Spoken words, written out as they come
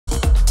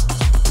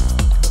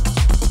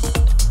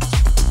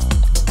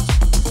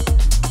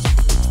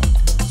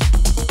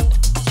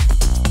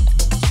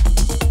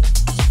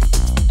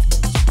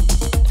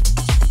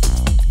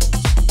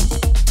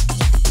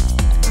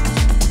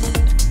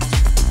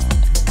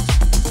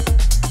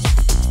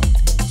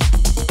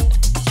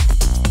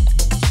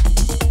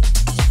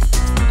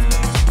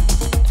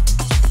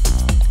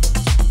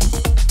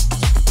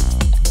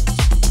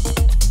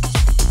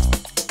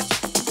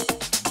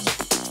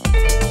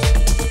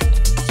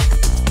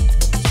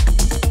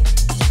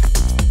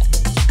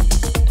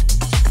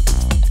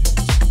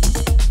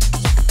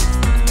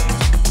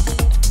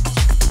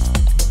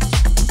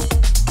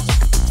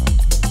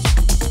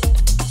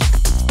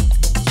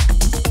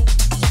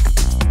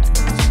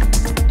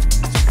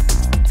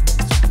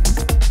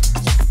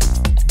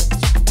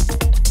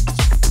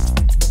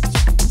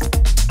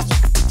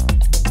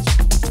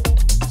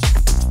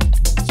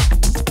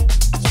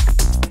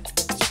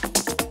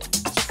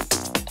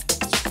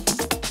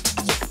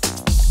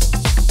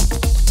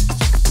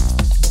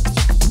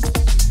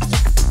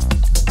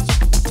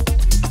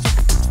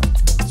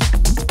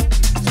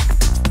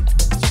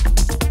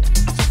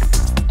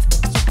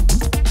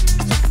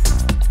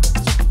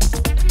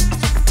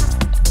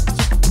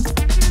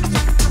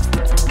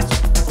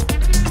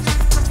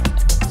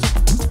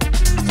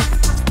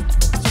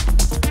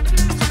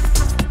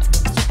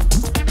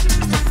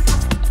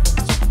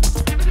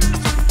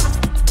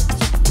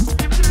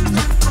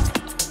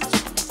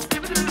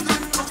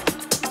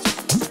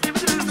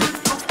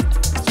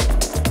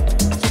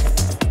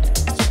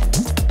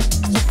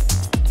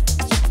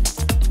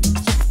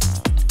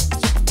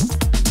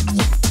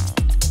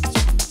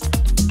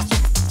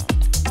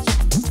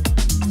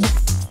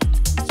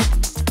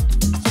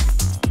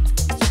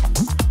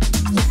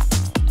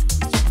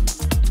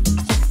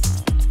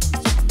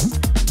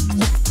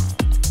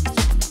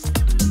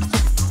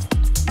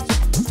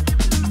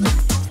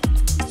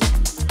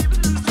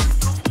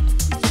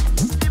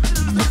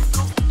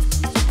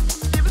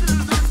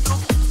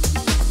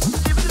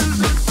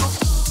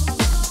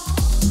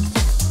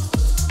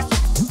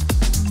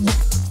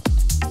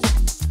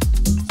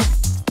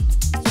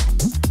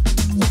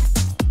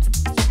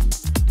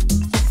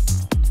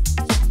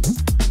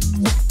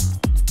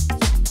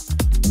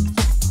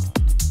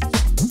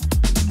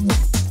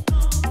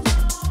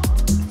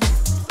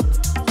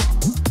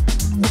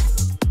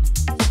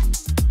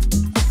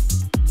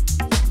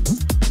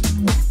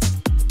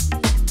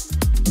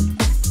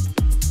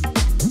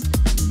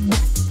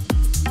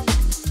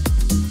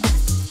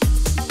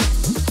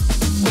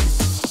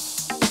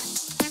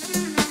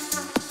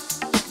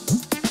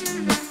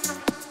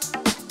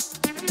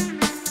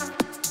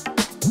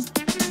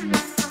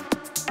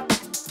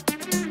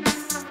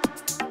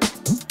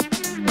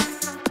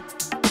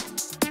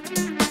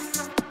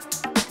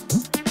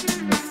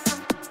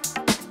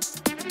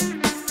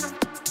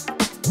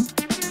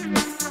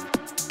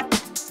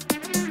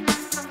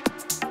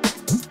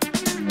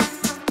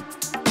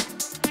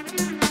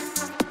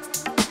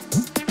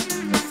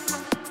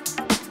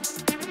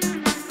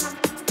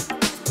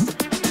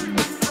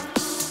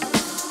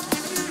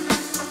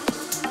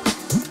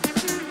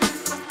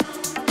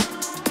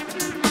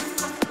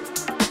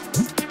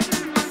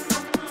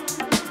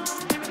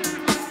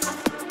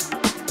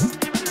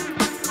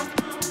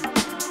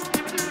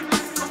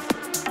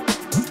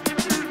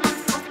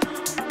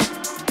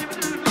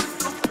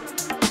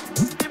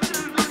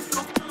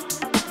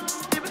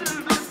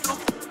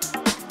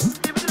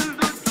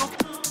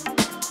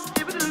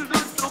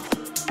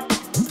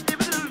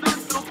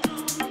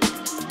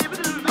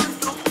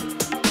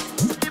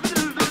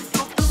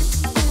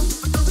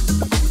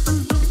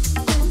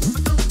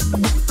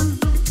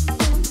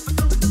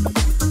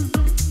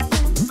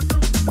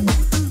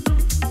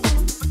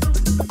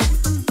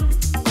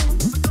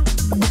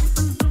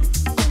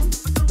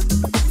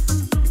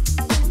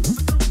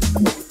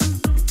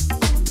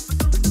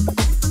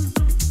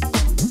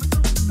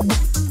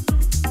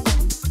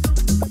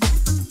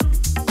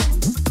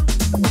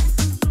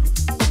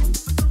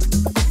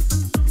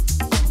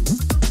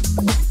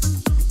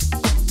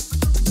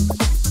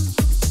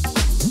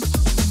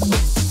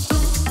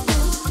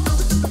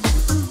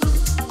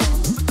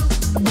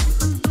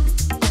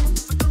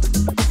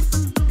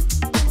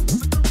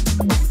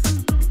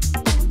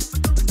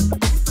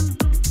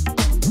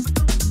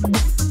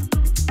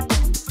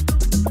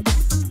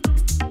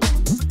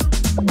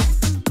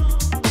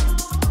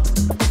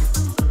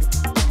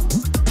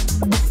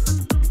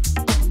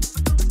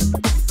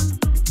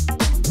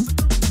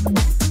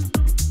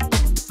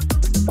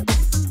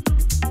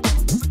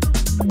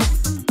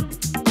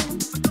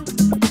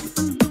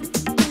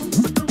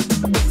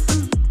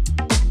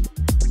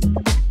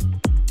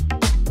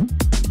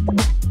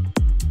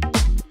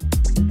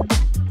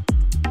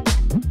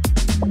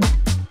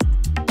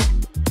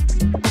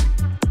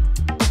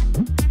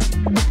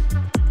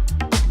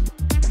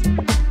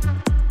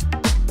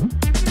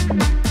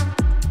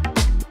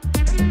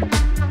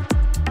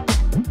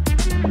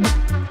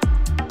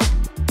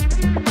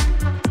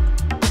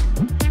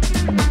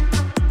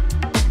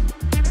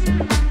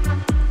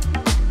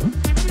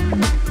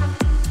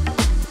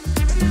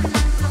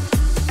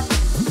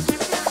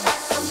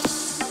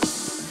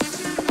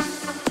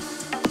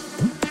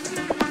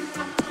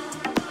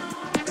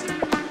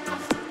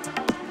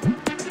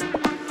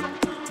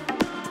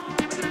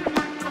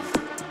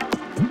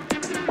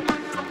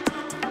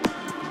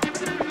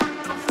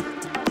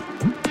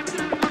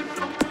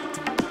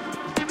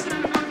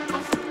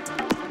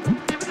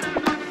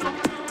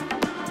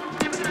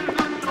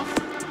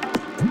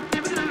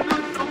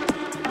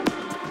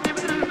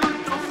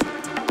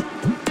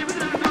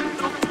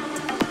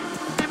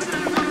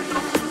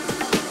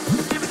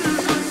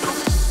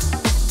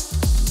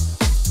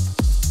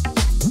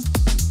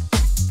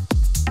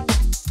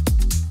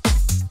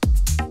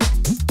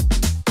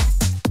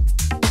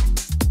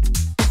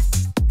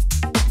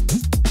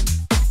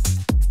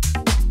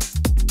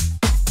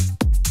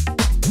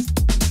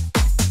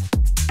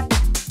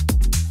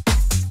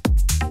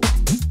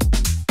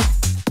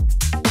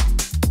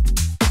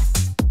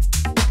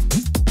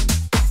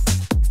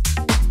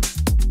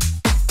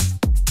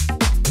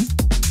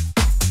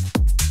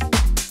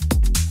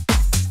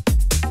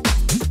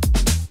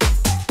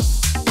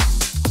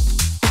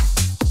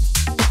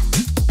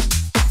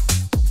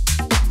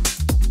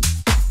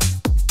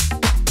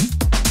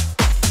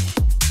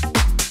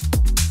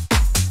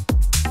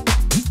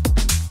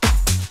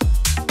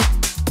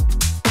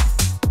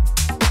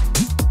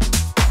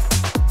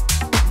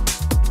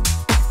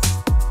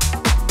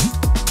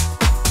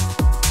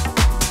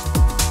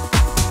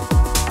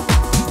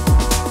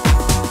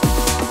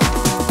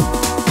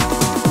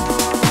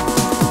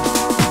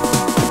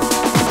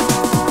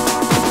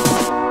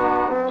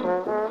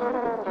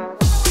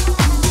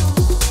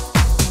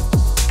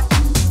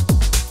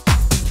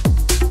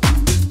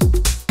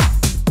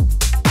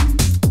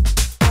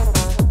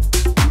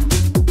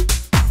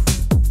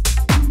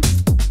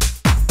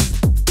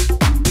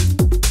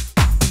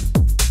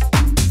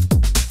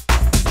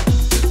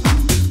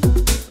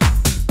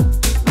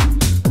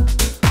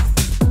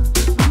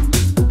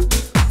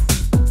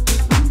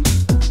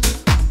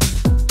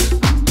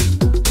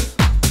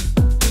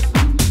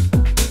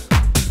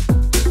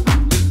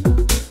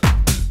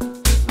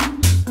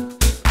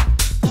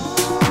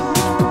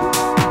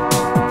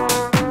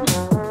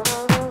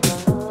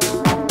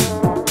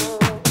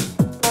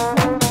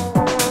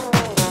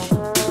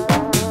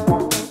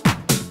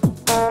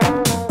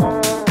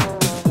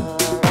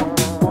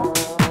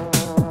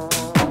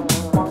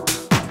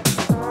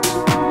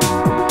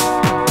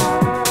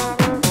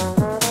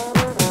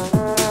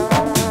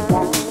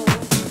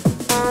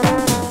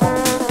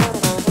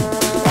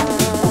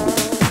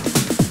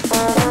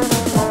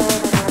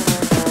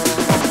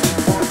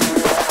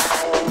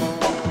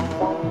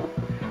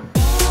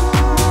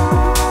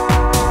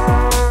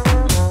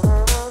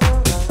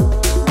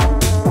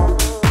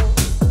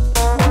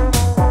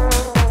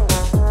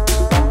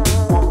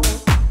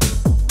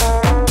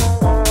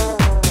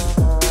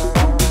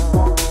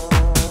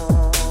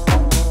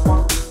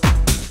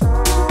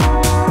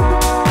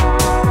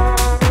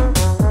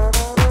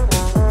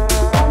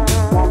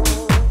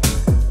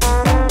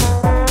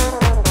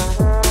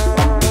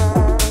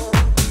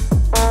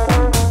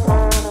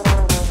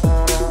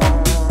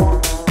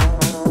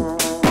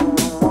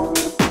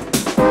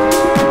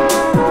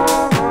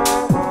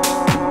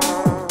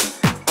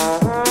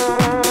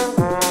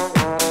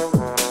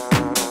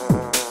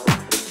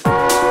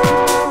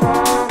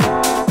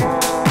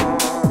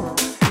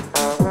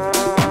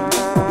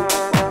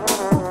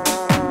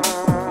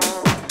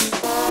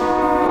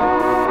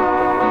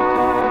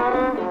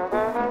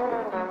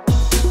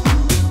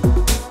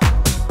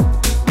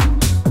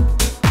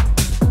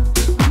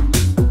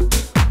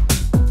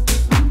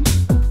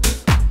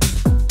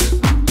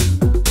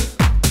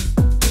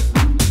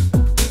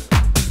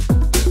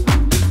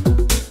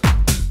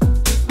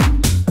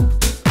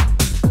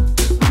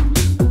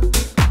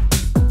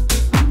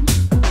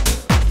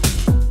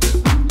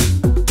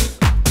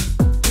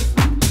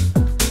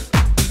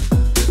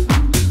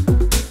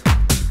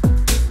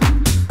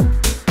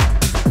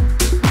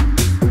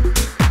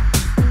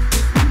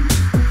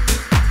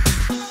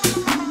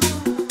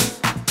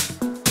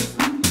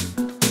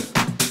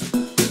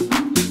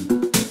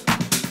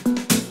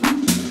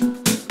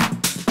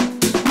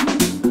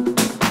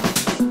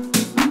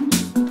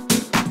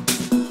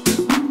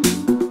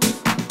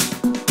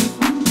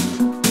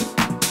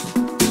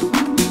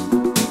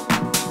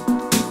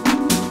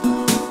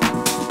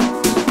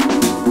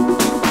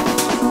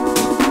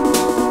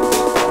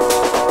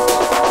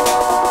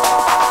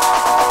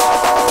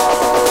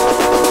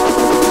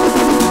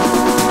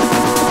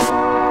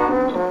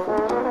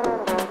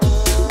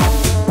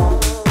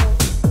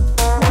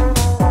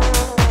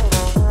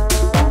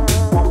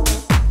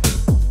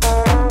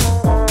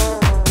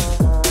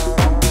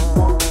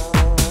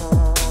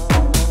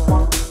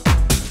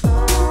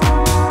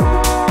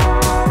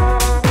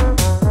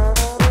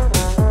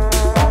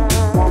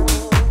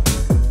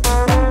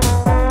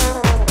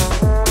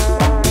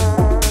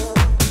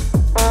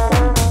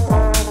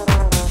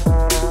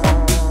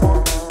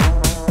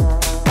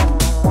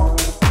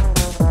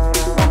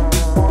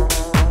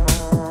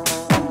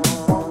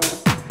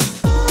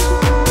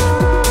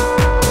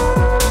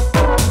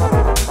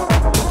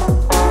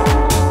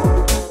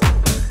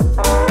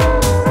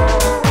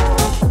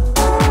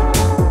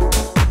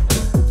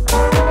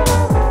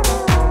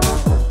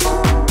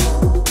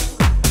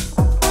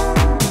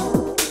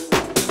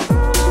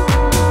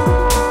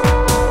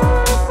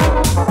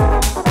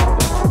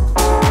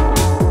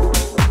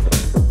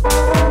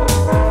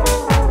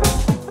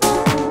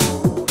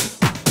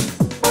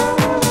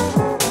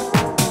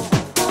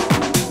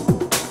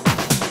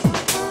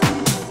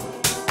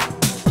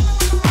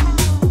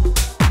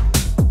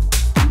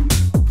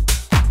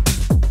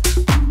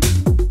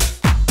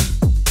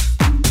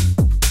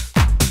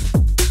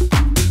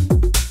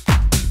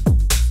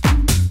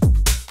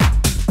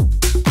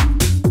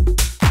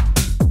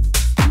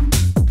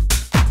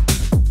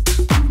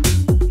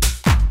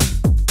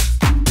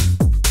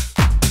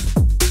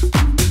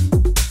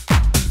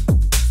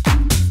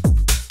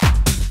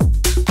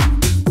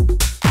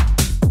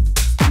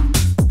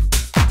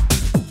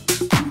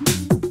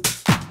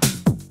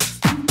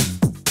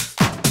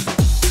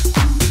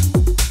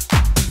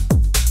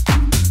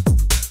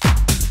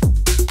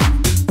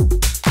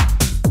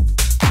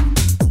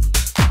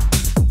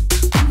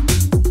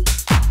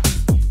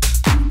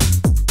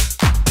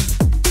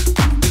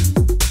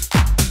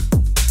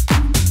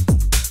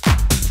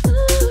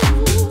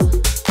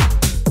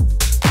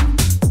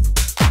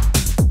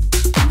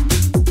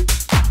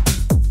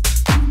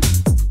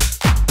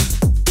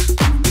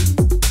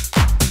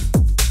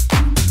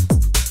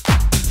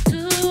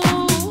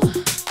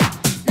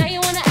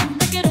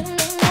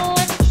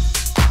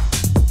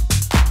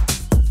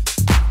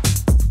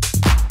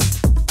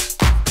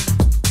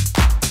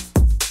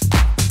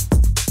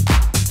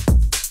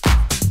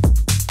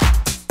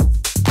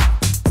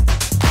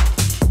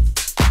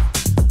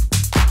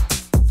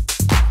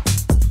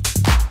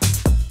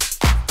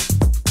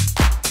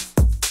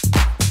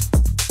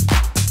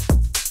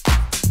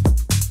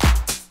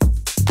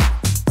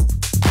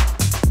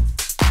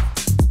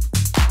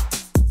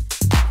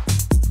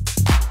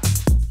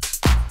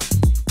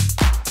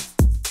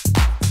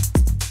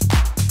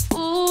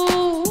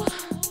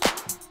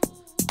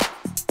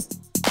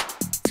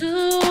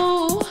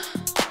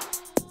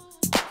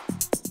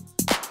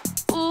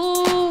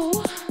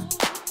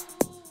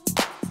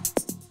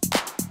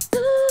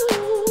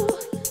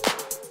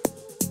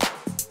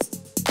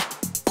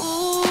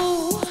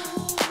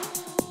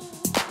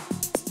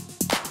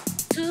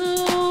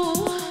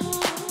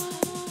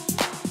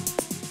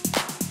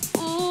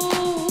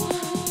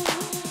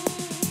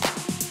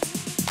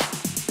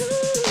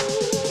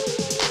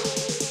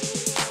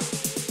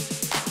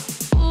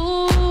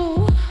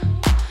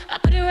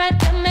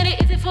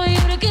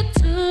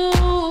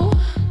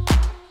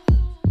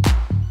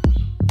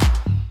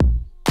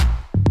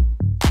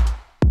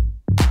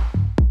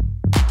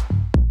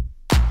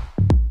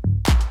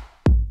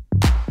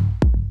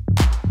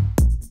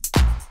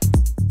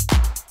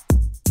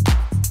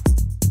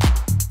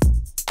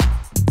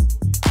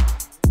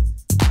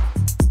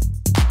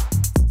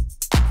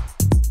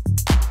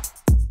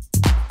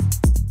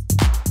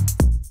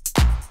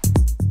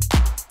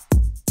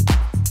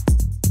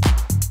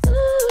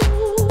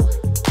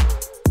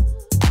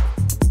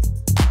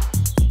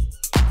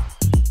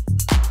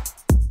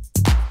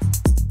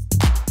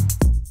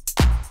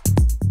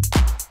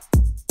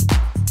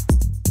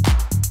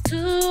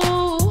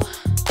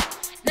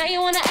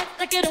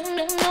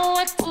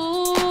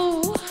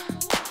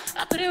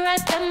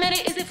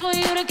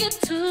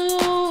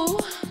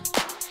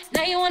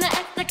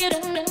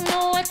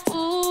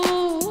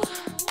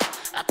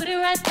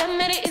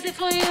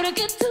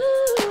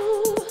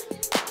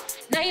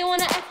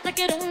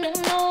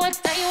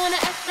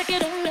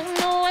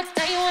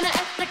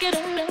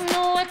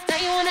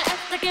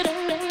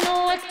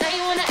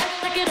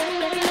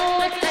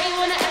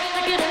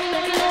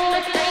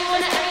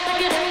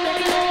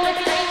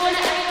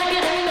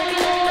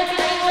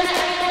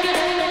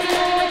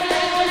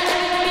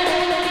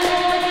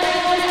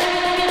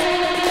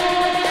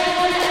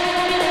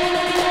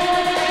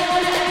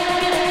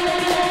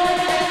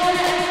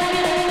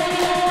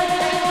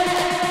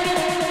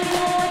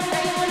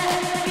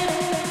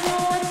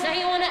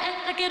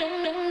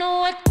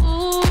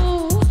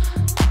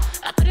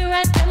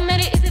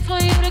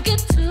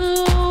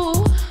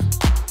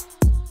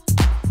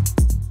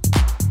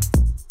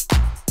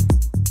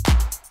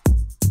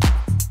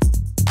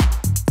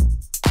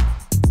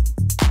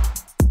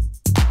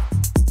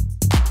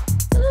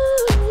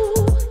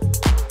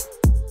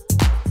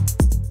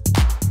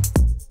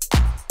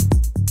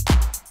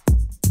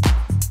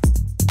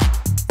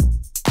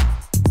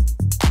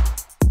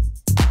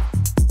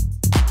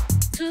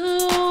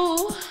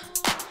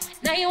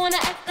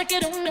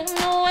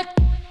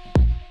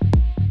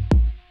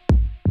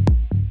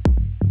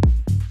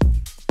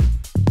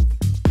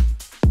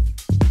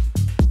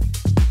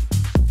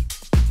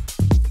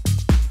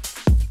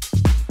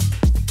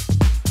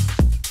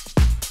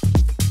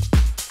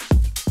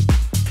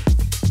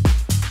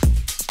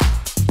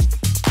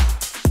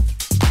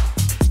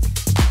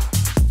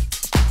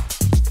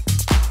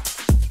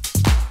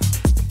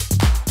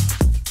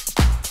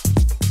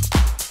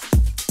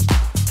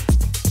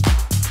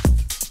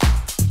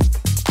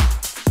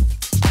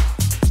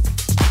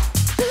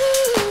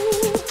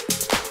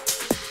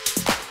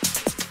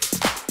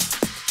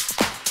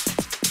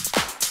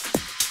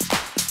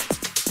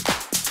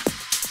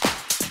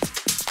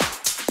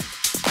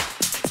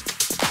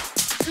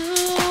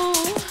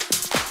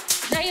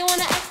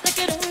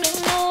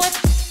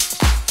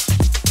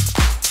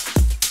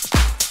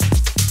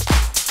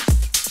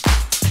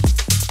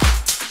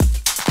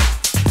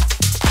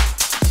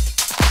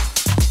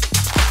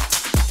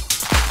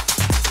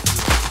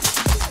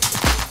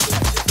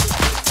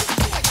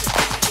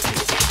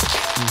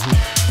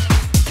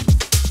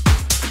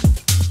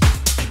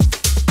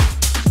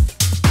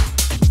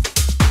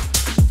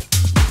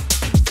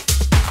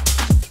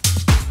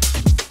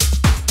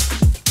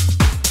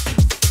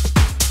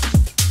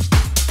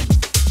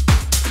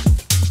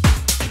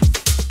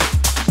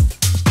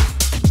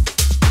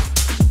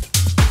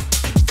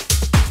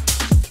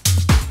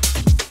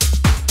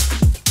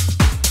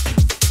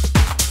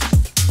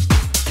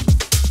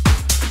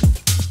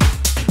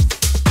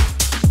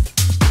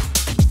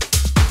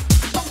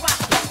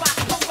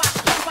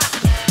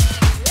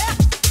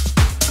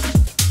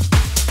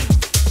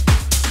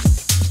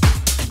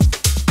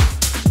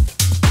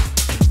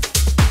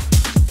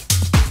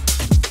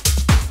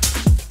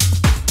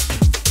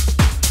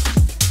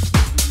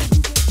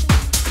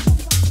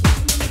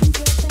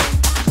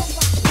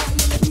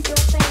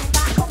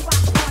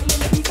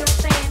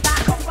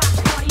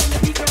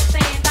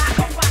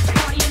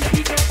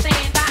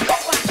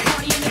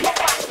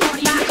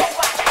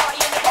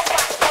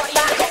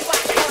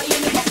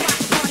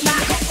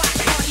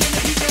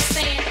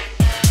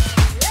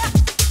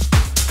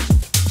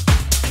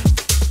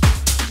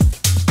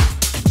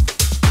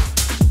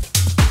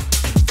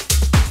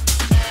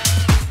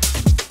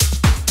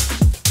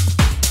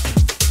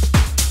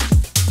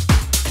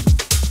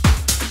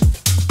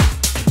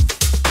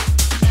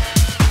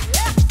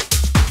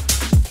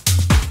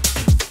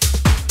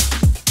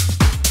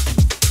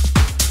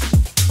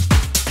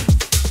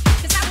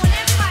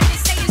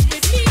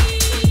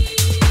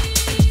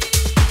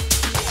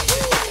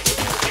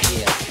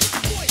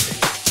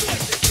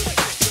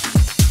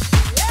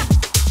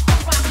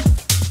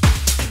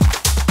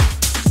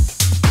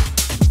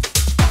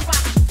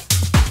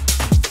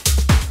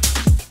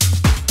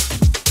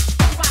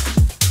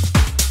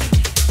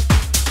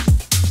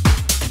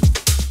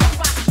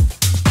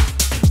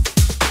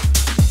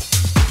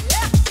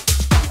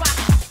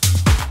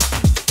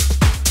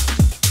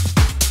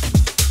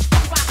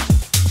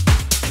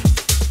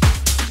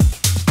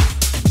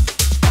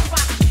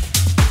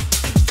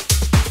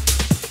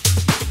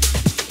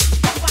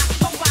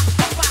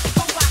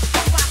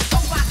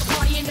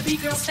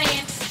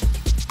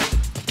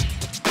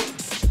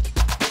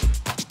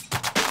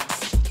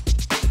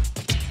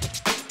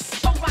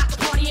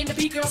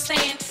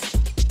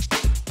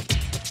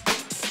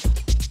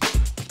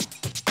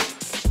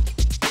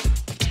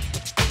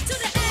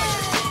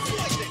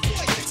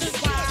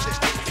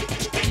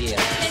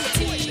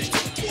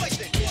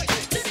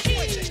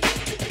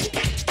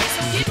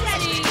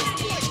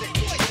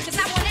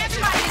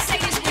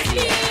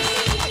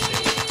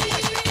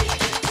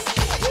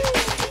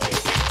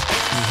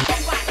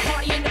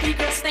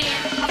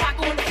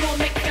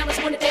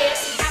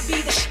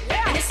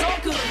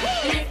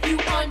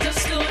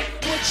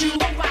you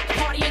won't rock the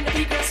party.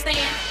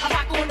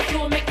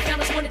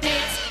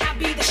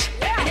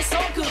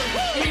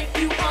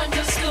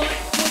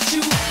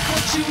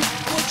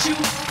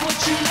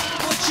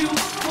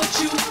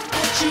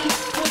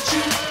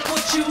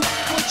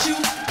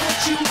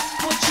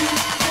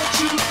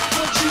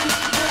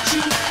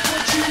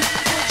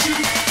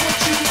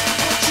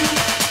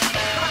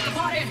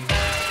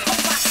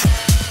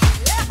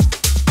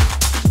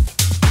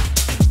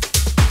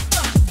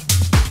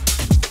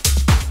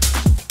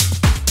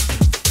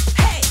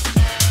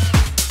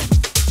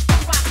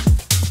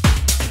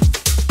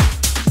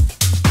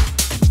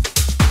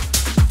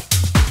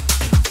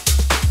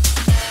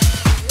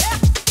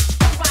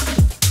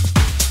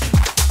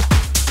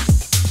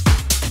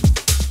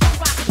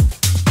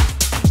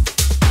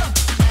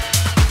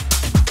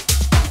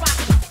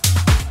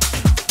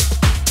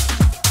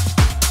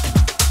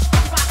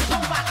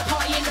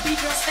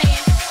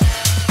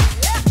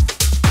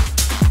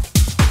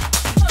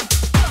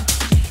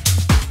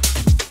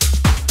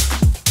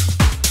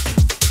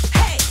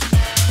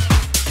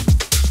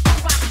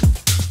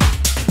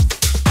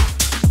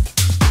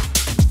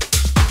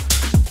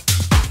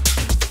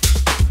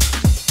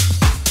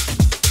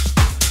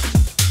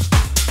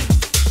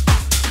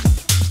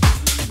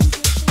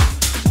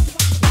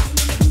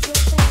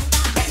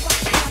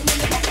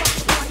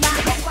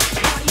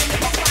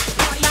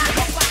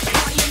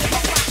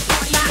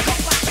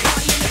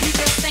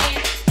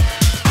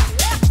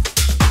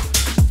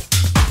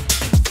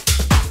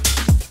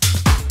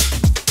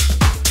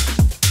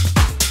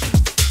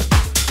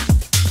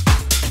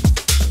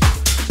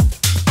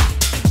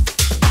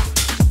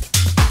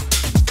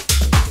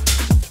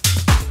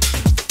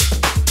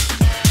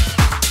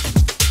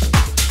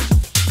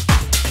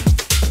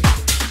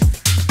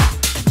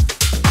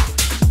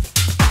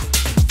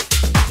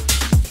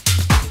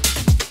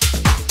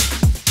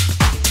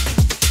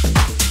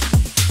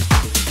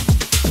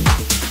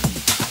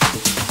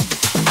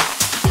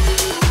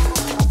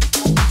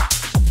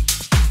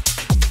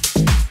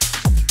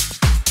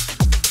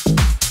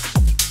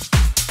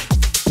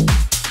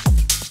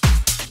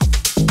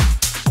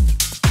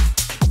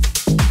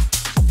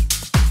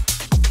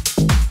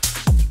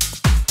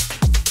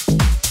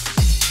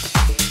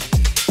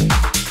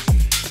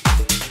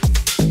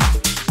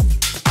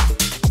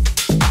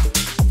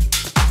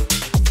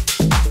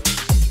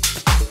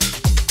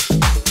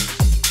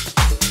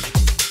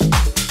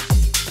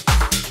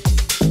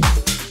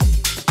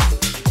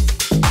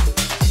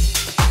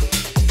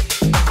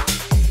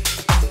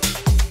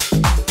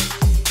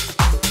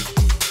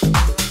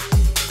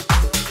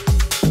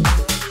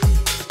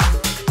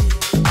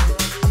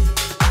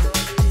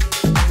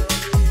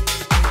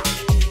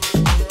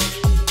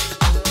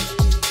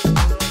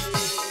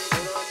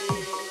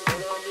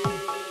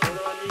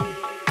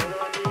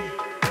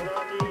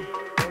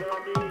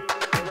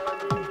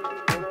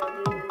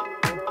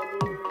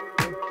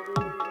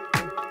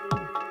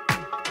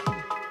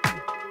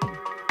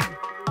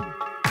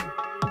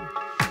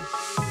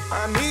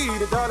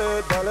 need a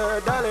dollar,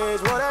 dollar, dollar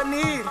is what I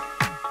need.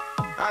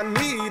 I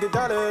need a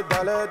dollar,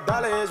 dollar,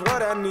 dollar is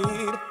what I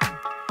need.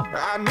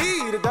 I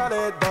need a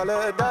dollar,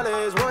 dollar, dollar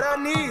is what I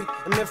need.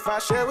 And if I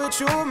share with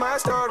you my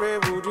story,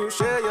 would you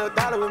share your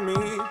dollar with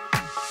me?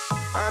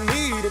 I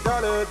need a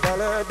dollar,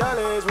 dollar,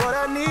 dollar is what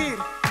I need.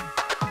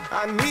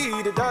 I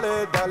need a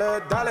dollar, dollar,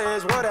 dollar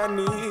is what I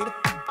need.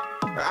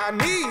 I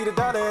need a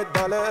dollar,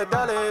 dollar,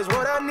 dollar is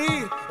what I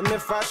need. And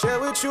if I share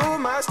with you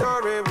my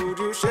story, would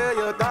you share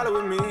your dollar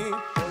with me?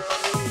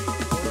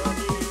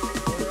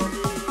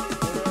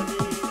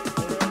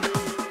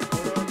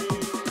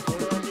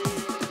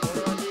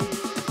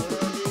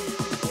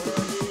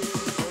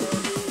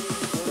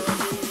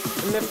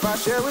 And if I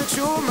share with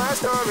you my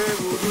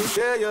story, would you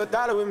share your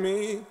dollar with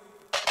me?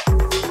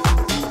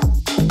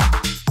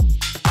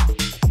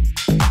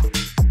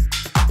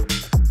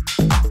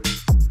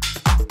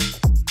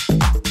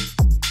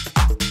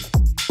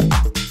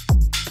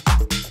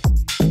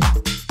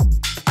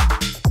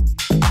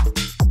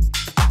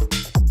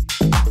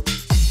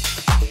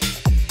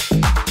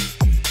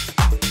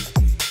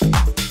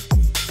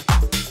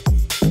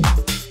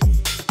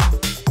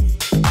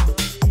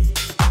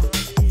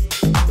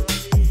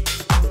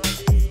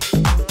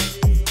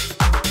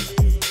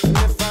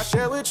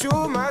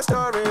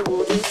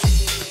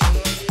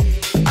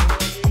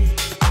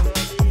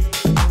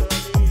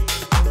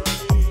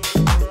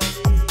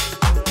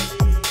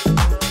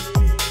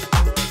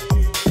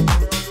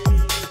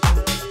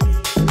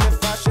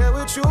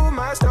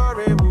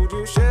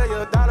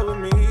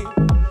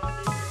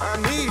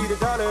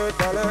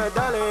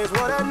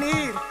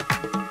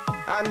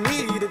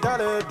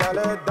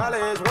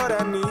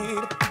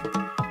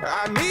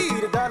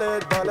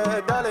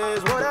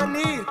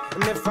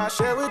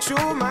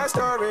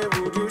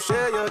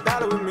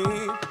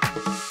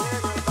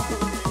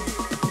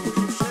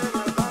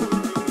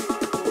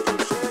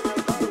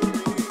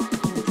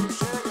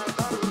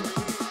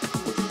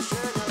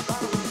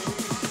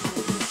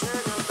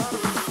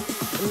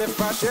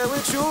 Share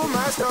with you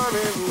my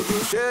story, would you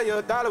share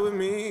your dollar with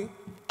me?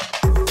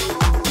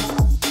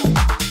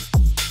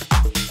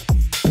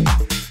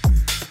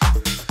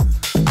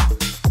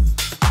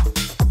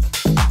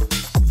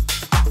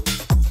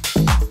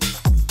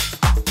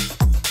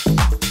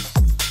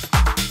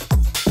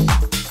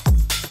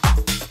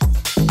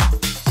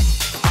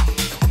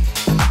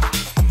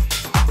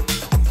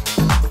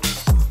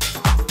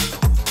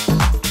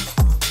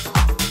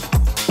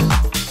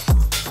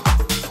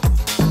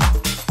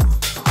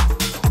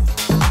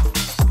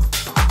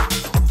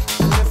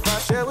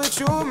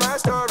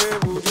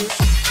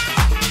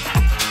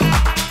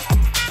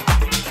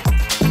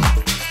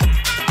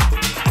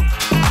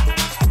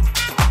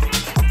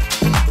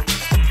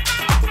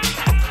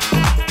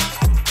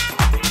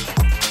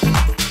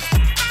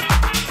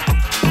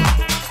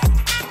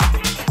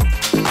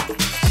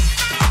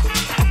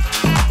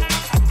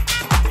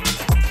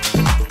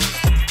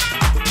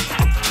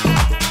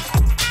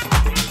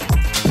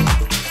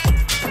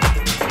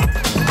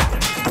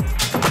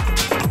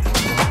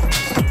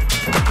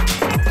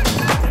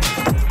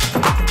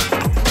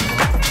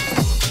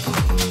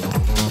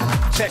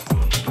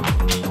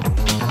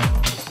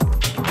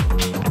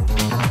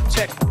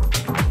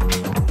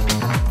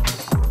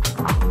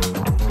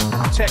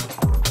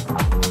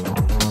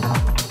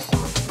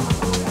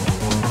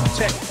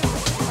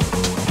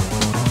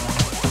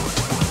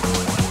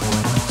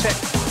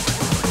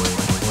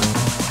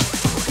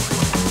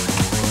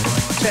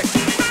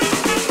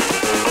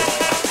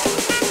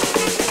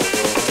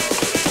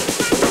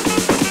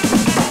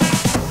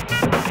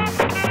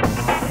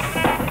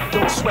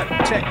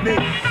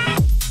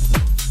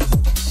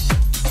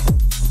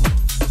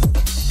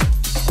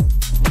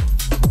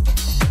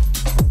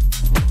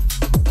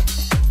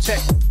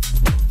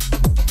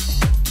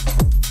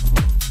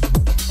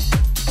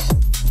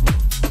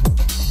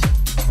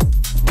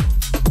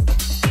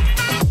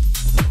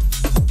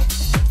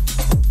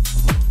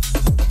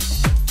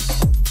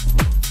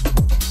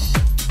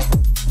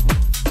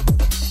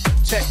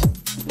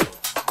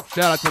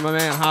 Shout out to my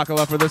man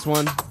Hakala for this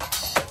one.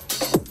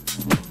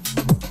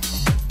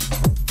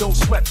 Don't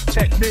sweat the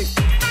technique.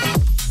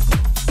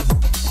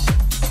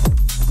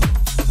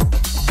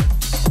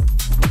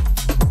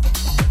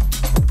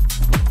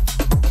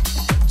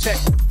 Check.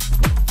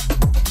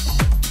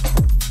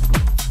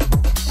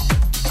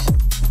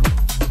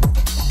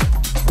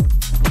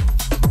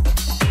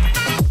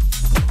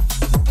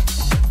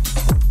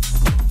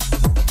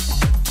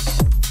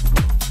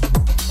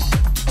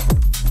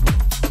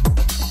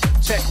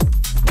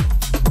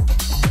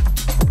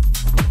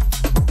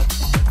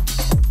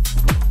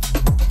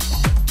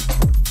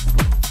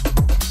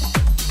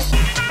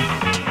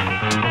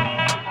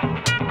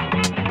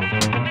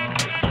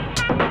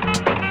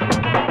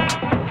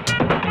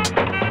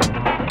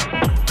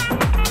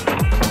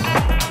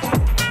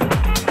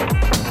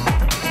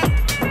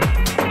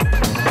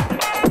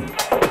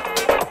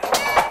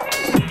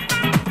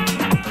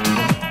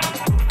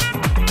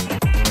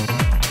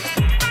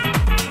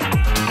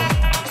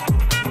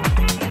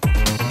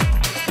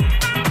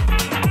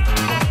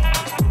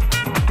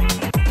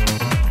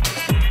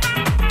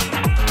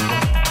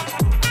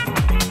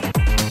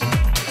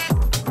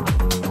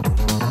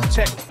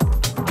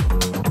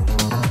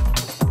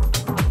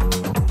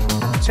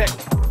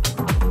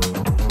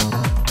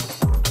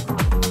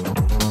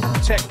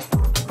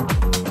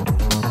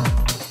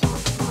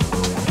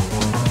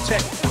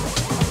 Check.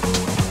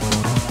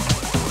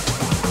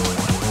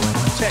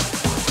 Check.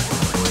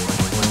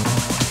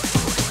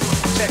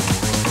 Check.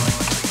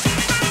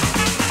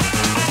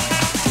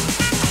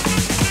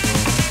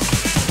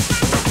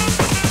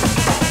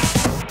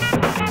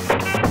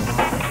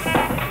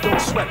 Don't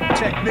sweat the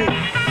technique.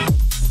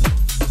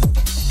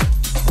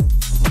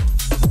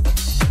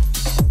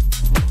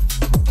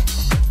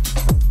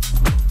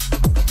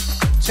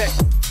 Check.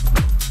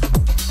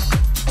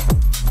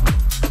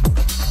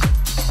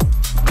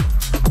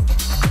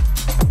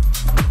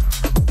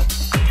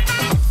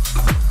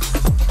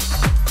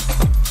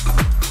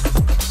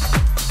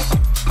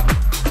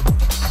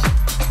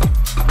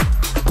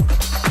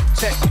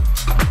 Check.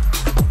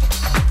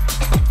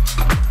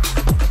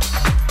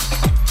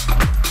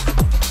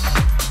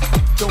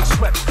 Don't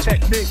sweat the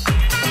technique.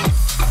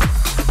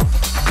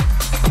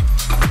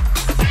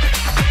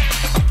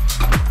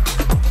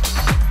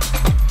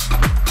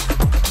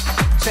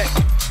 Check. Check.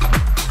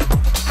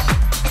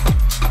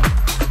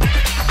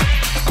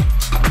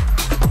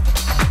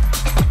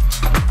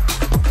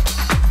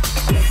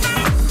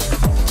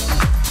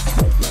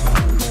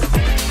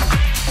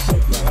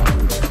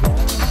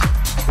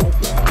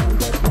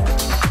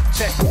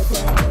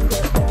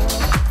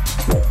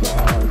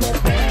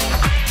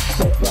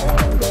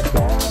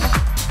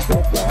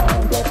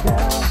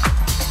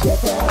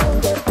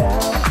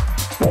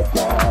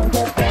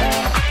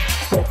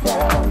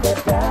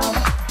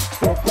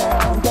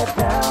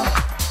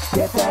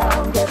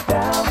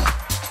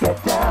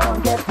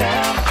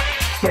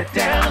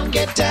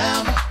 Get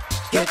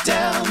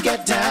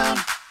down.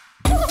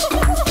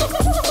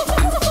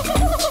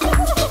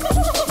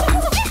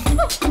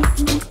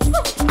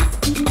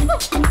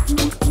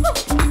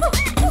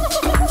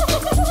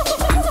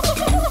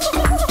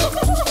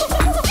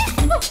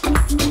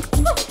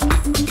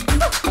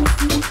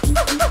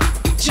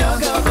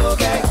 Jungle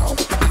boogie,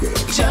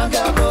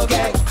 jungle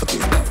boogie,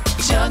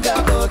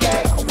 jungle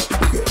boogie,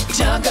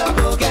 jungle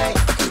boogie,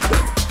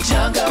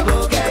 jungle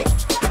boogie,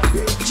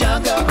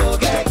 jungle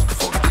boogie,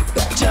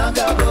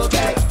 jungle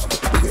boogie,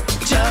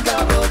 jungle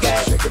boogie, jungle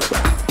boogie,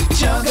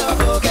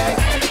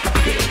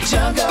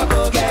 jungle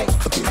boogie,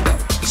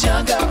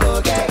 jungle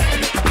boogie,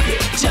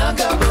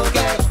 jungle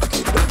boogie,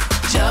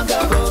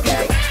 jungle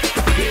boogie,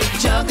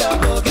 jungle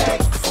boogie,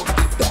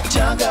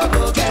 jungle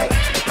boogie,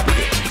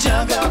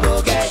 jungle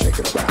boogie.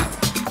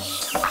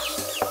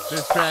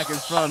 This track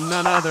is from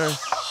none other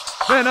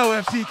than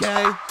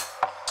OFTK.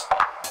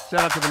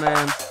 Shout out to the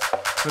man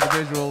for the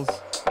visuals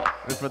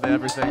and for the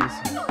everythings.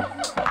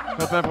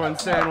 Hope everyone's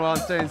staying well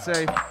and staying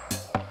safe.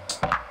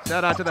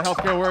 Shout out to the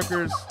healthcare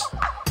workers.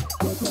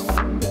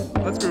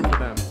 Let's groove for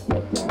them.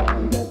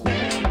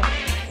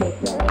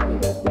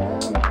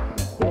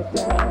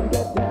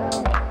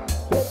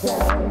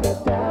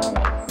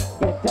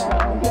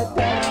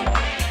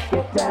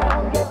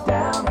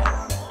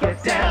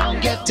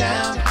 Get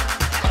down.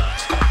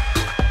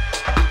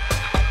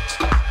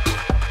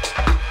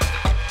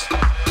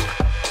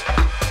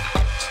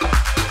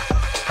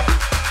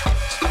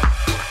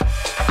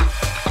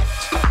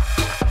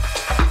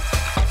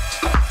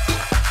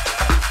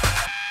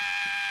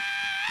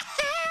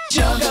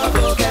 Jungle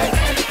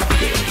boogie.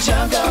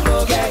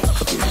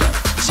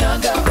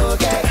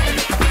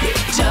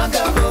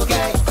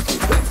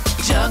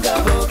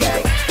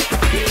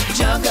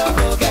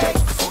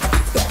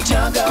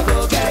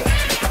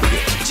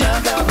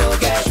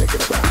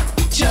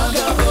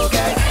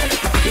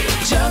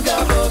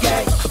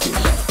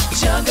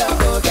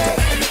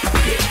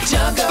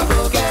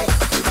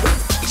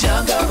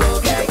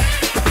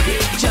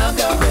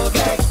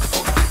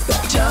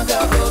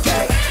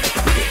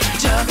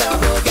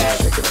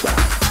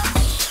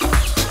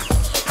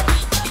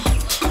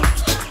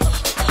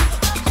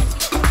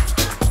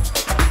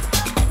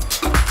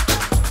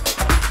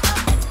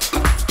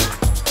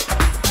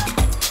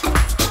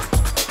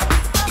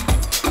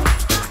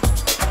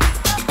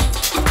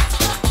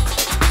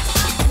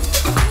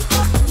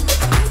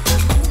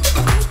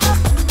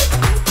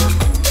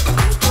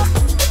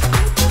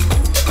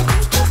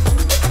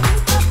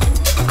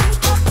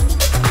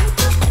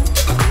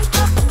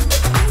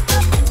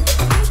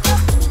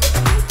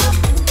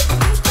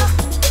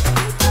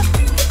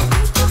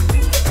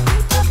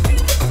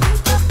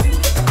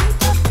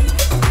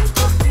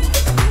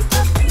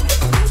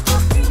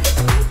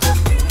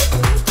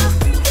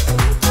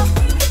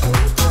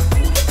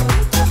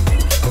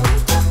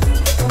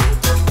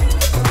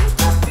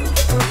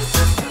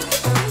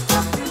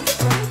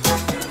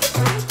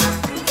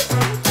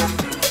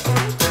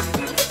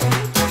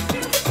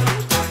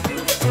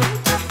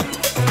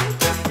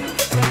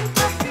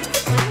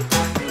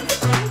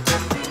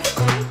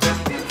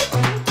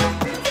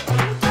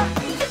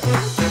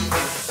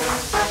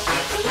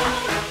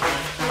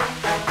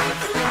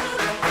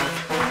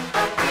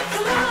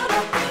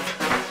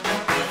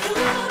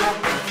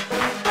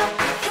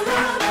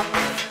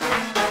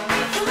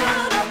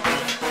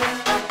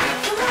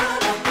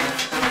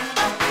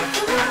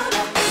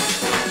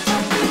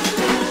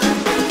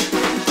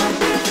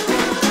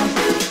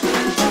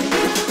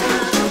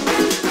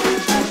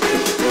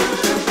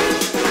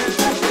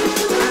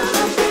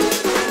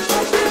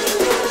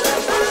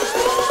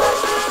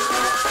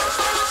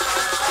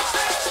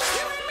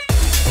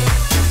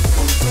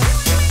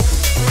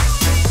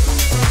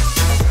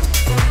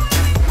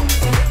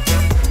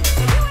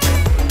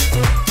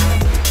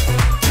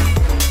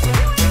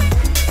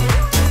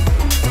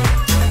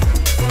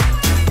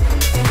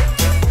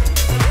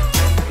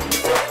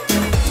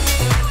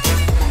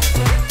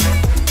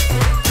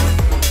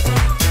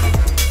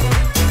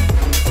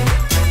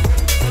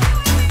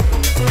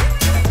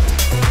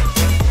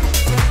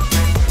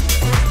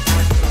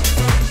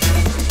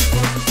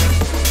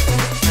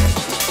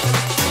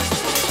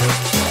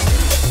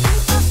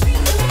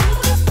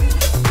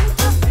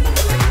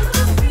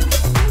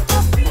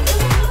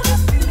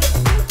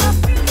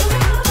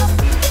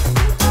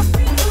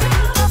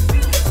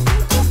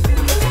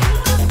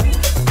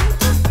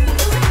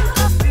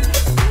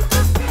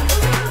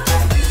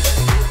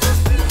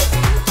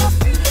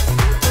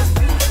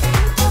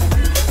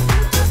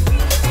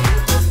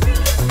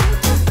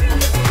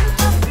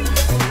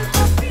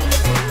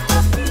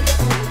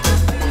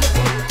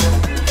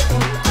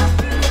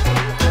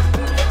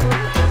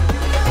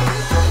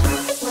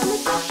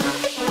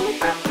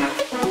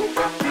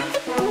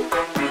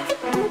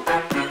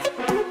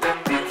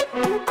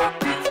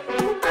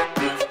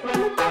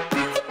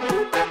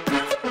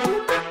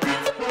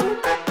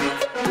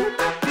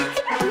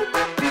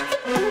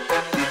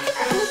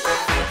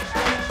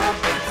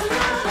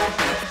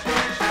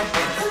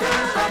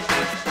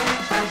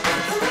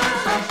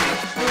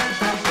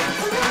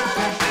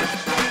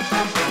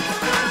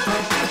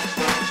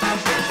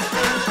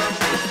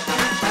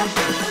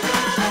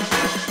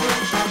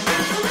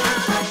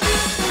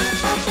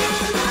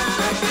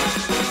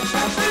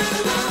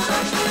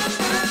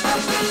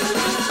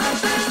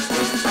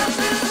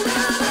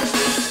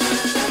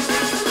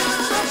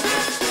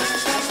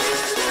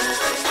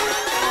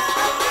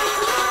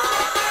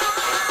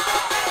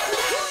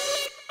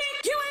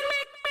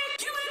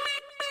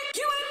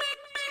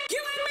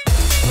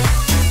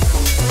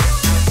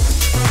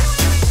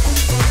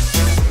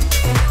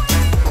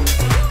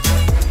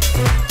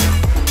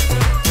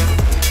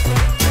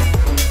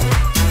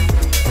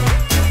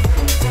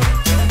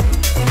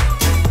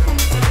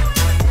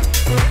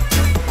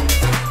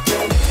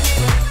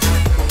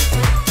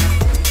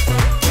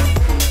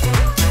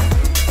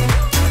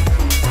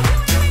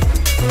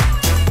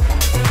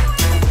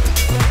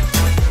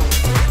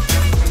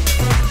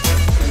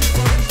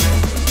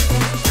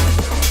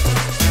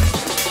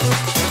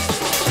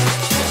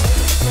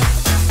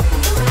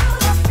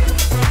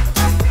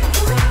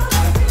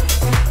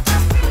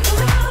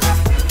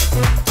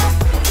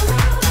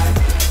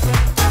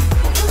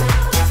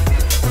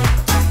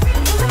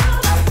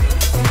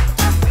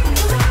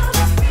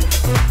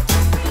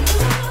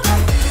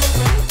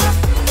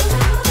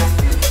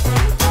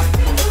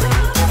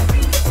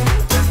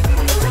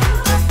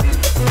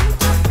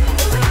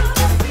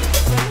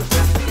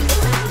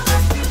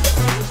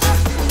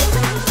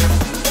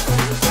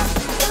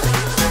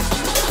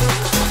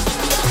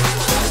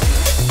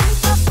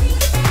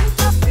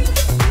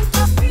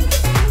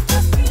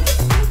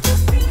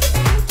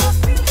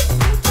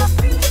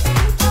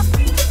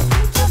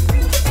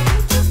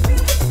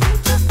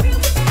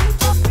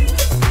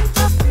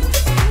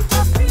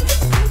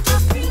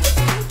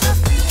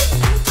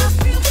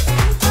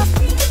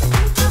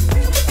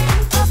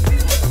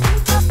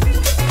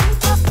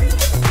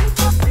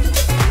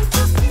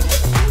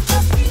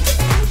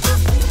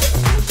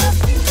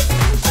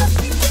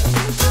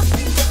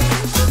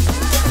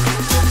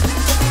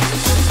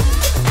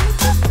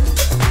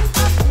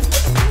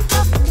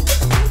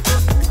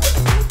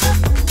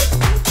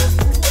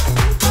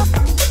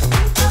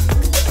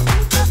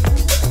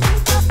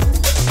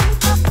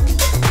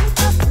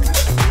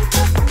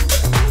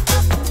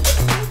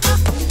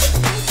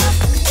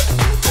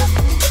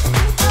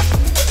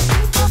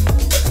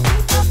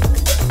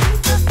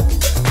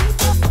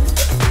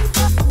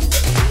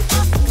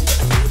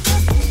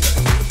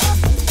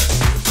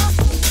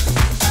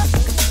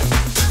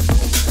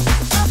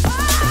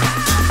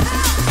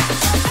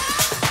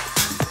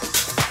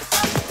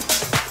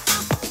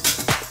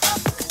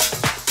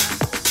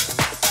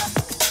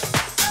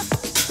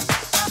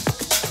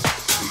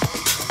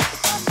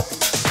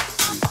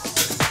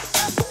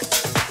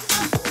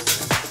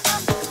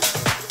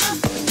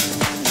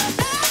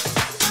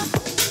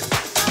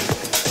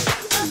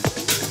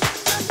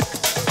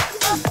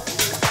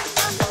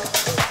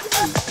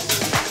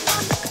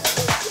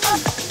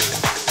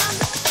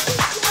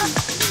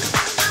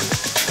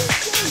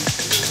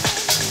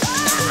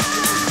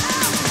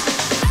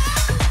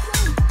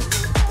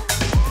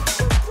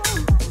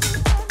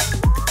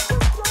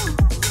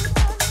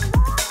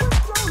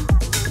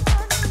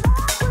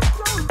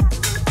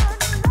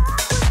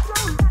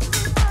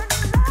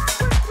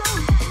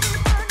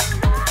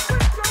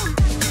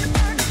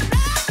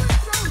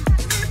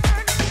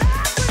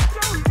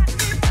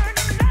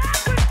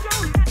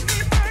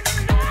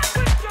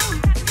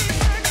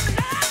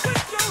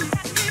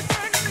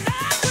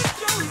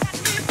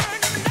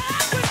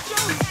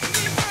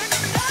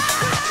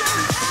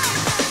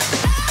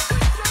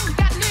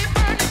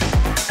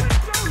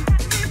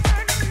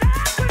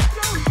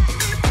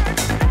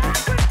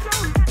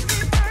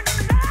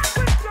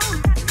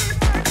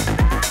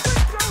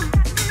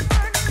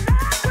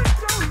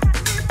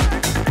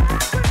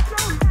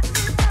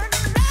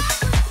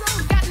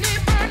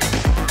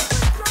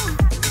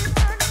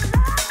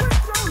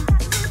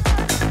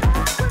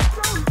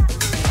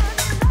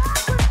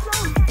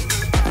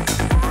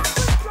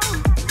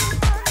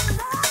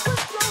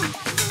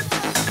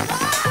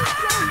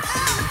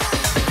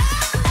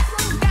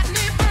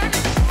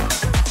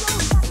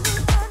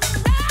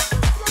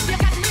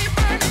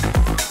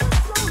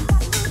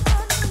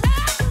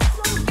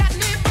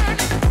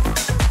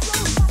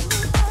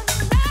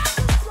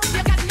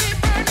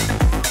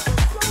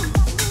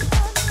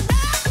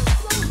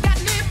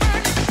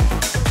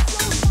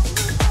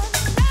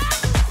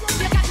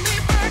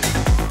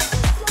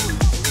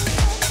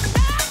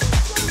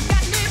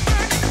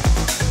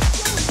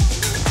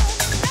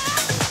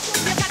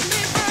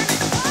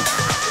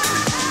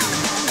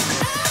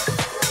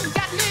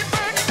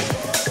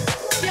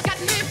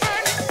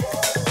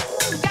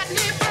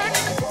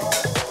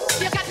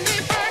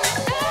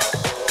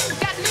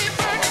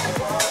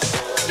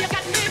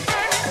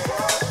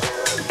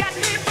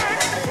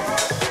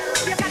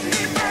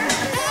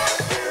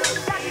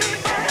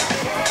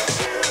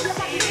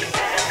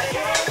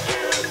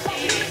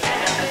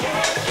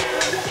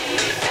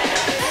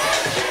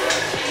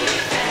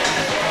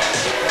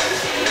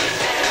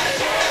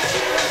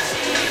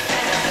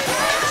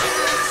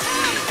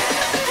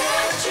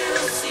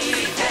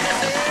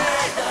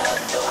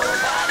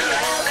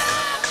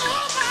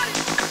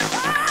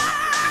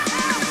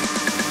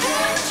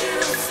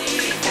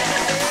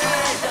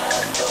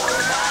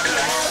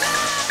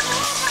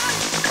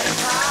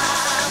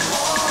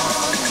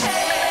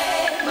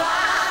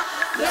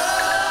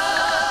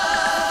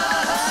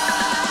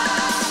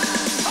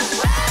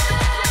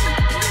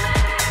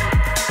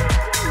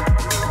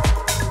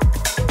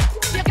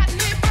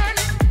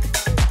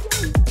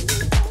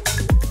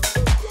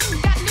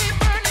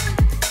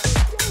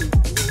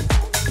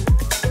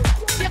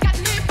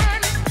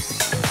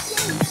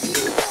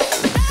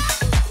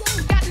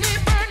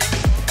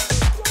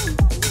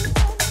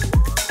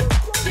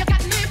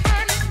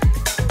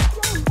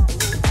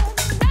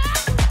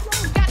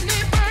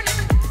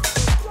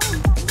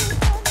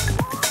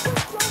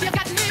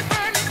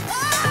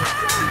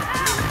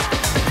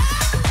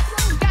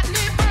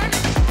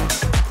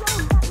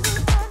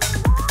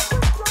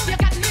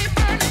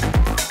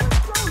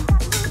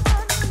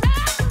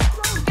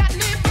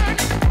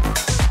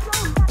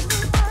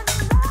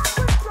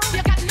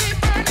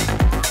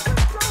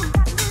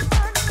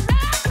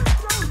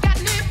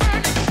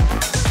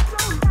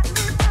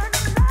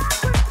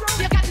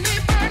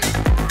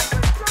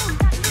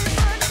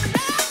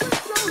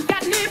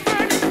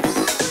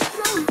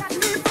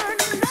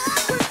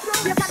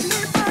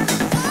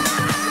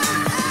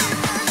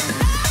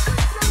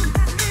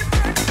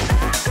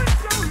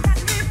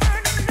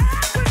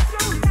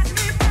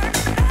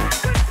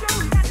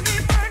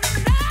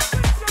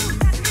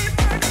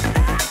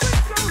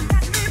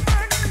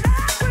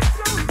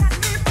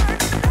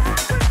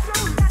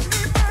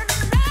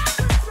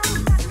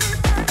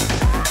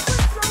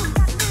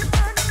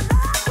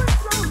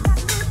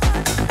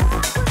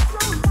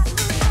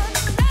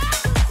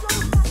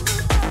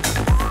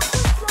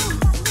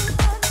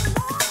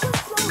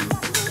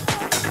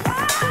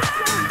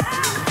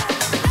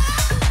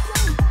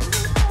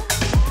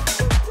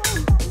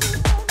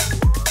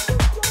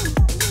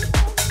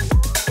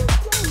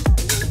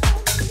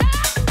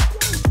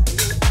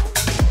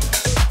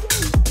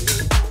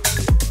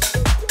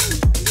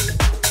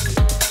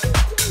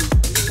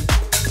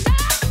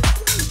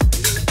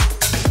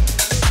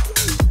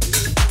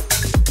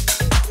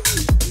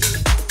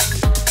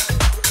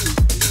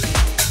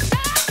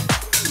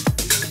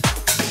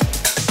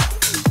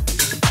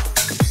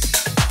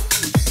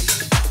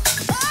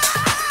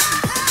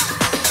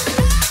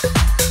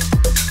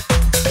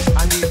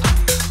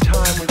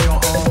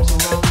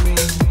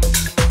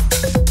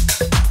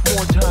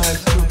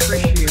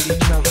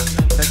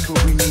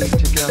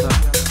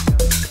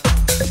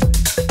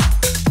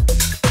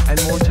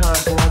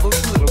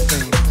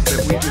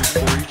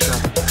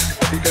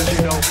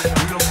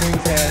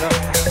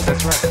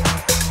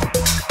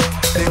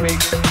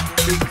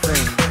 big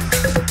things.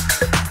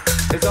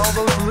 It's all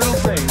those little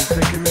things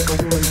that can make a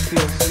woman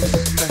feel so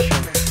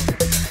special,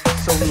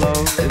 so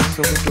loved and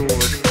so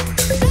adored.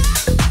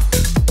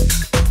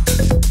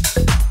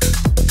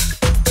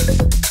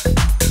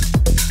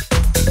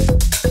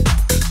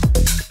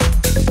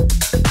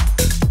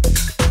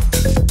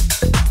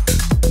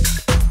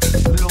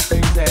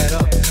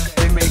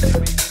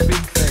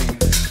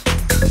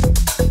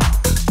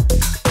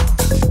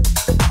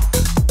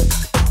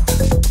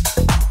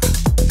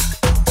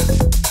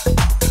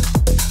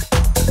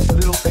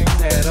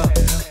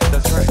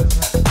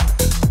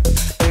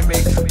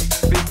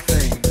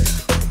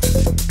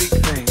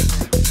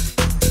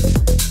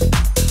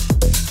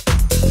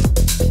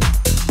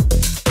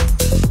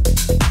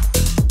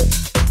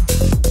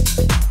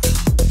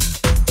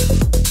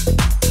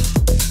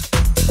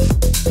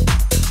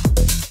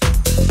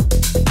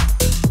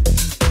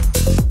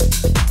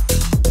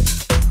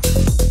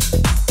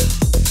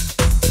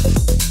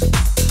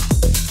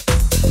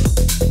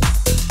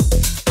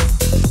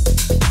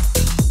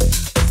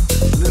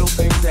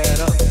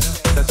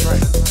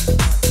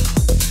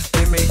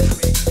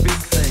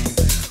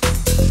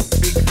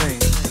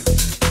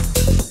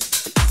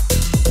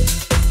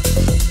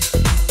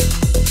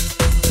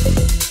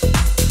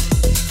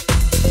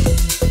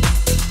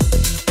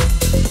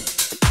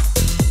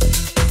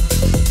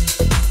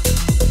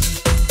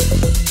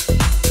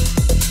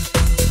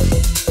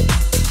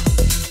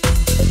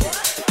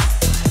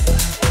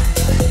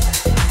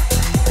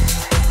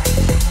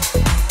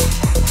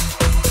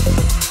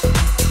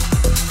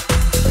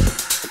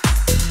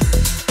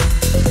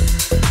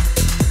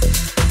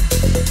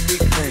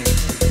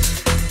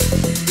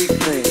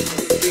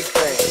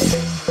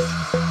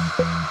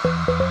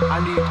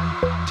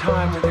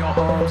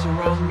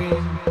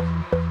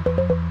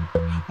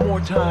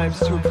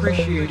 To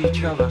appreciate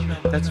each other,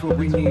 that's what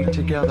we need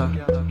together.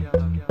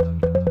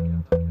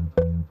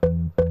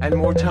 And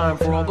more time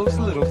for all those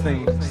little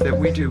things that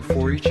we do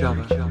for each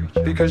other.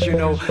 Because you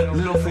know,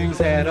 little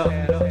things add up.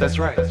 That's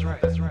right.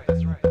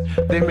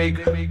 They make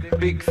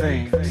big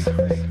things.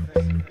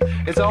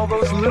 It's all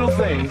those little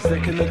things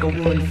that can make a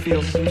woman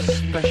feel so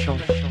special,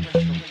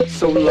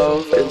 so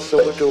loved and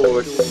so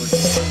adored.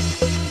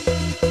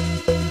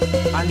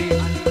 I need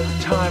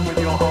time with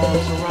your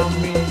arms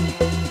around me.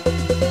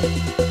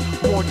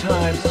 More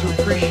times to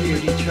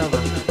appreciate each other,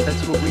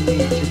 that's what we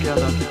need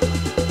together.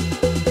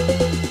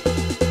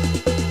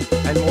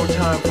 And more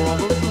time for all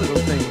those little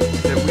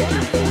things that we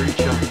do for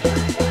each other.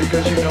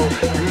 Because you know,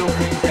 little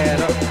things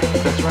add up,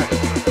 that's right.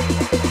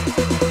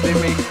 They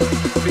make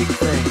big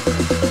things.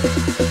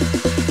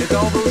 It's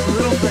all those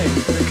little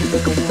things that can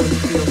make a woman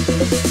feel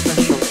so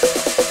special,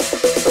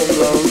 so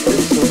loved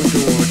and so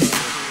adored.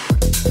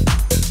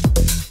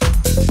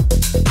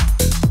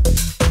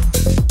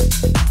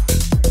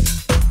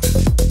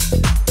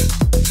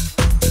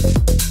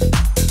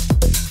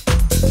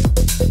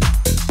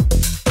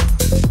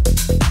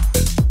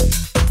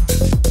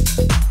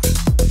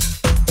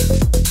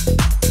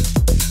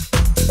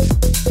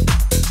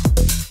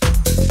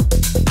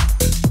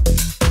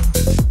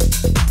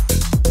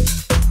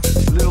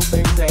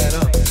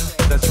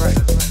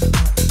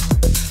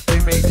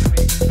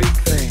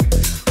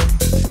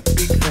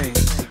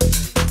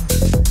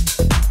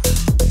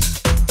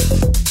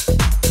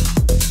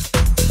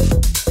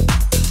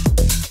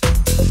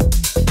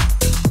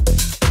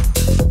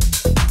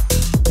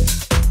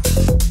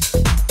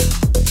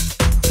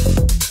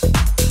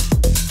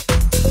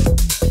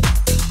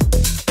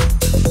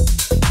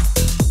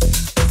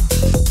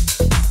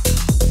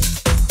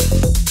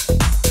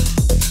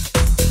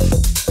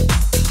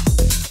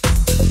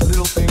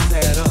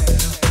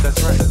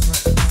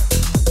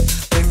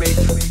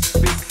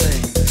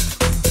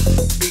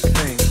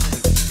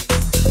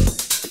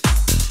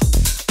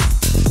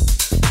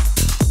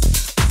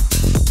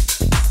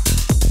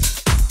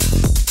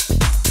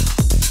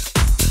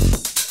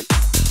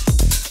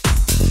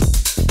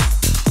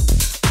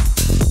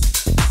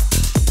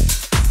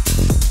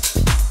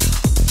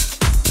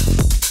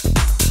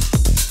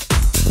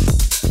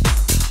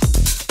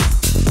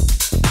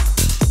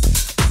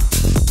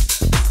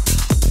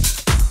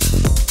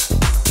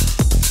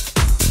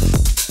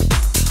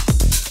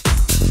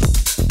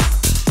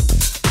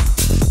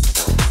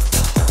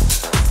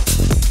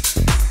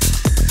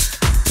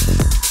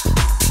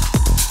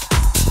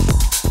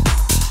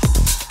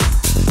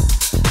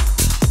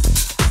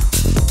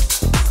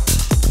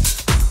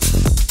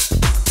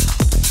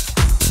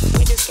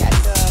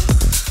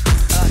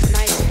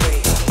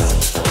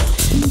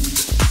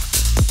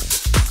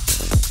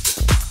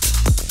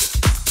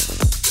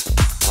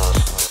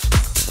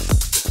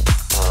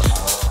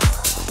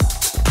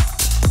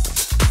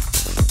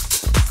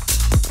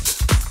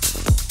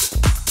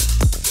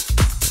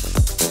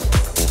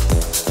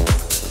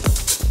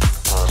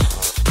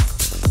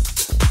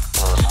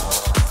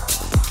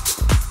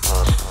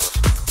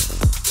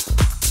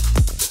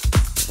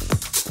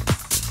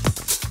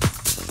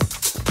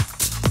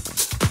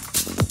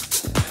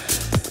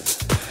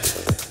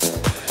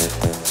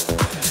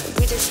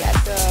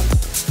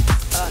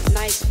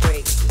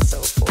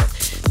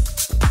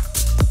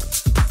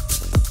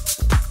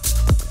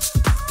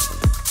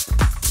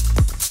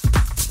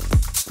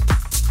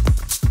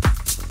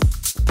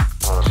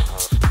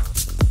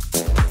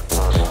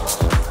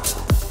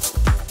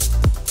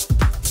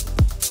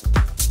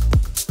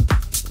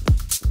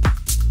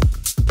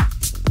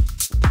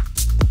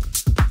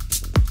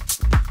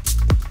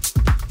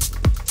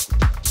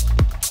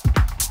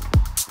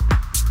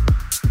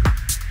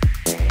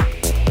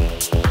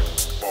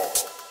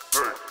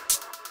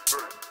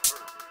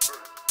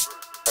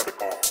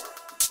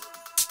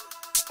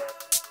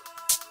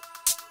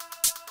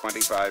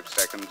 25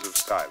 seconds of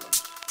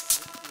silence.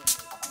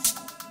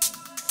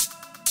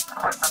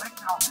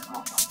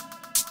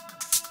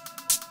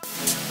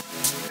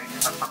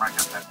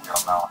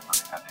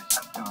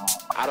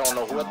 I don't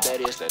know what that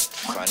is, that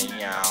funny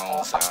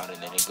yow sound,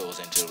 and then it goes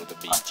into the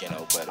beat, you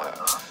know, but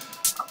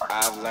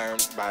I've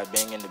learned by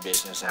being in the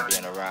business and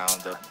being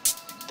around the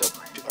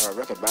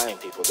record buying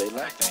people, they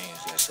like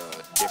things that's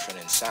different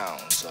in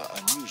sounds,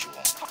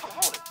 unusual.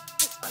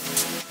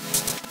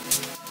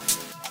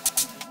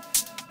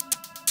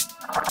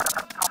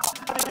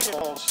 It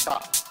all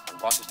stop. The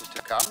process is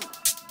to come.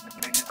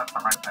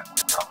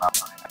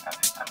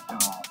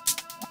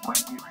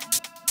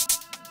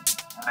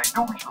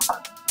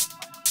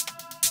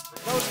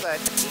 Notice that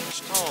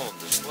each tone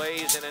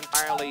displays an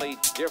entirely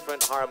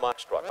different harmonic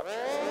structure.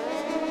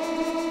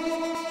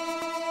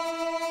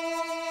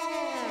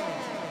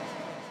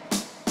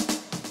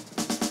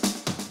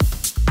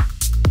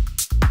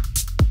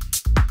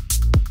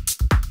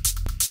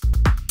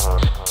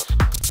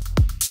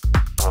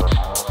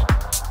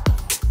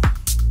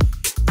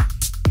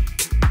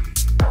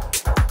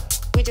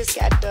 We just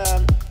got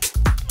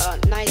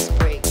nice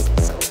breaks and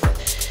so forth.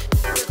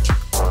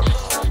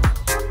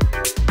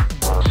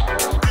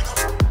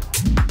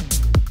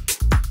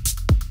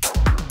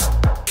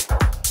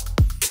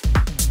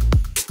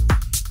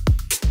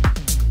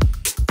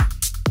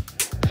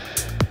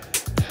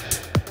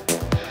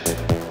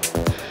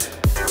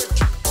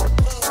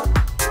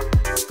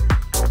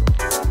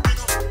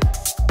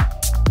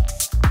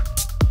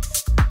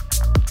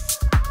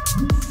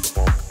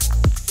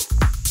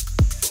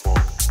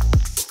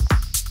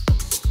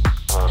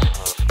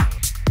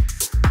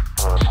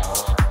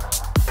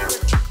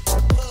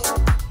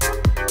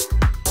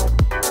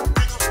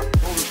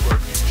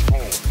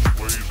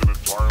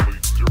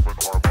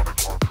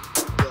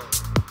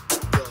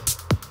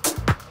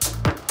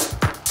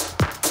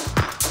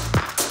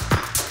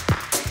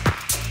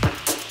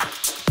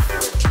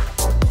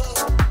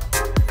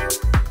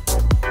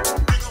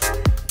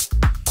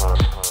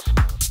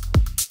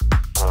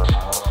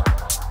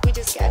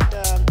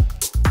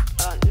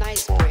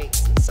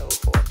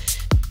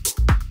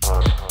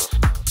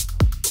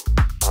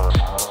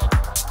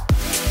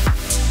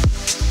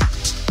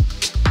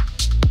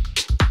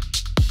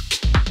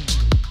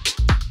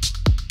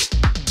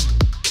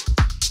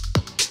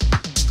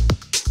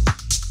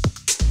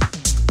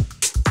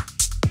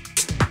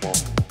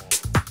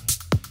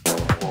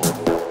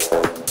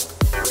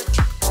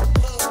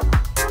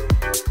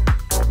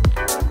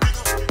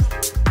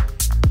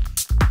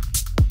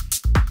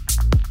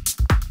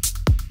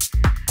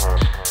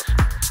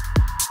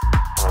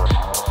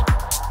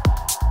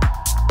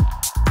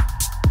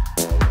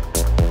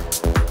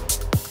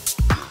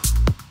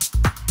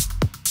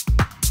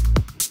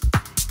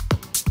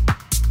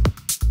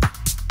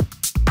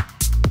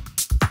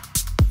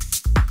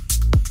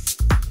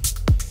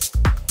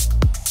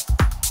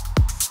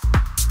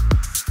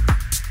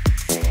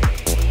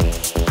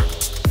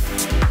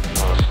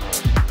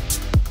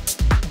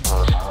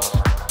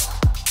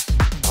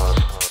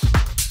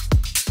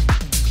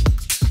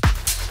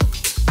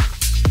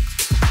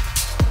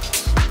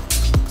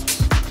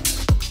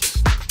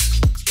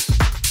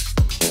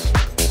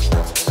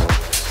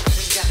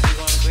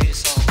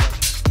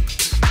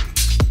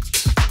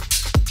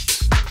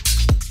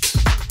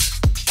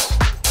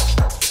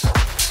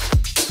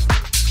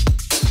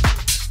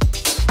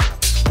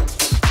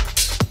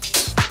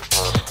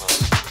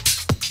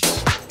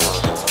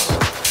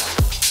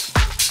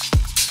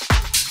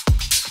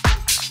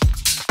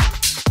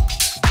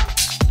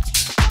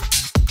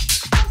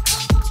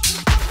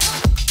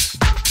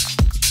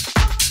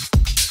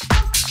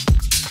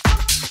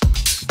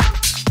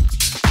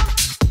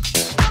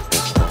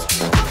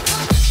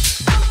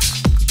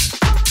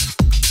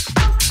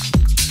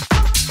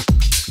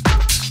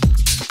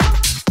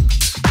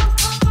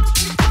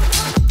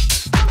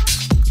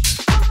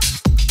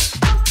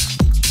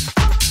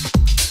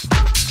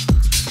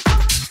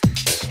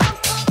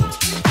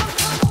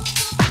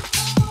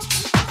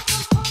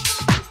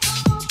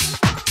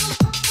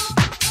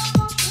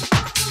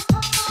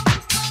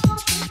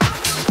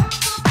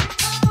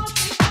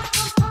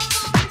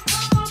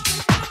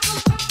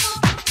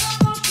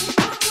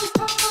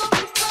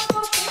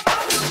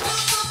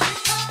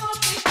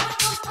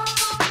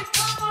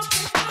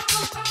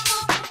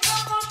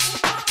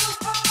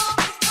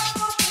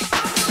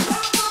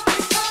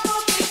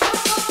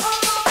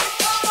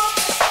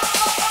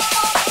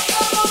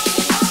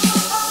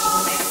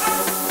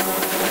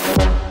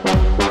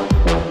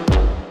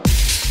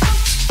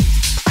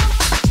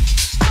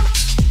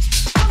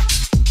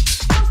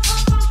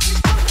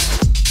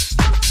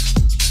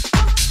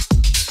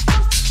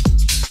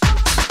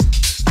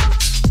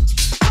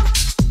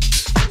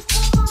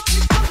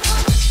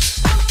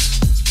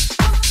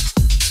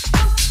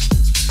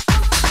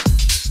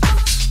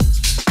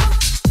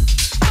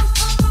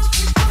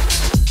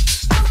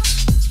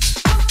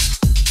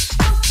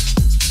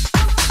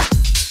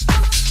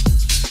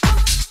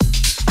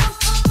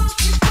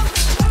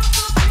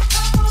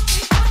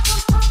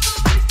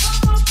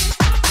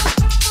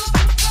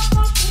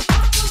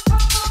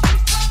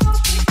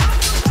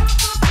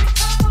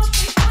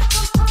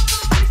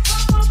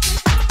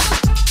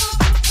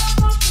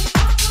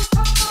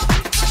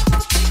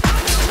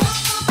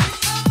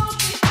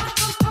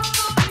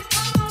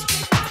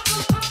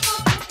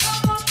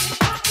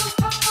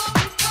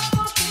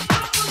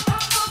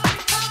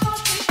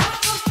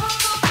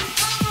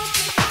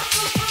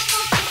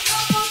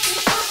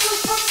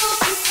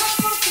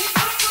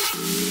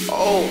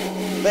 Oh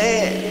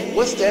man,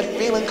 what's that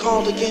feeling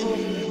called again?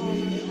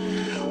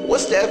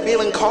 What's that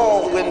feeling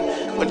called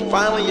when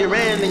finally you're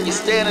in and you're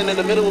standing in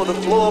the middle of the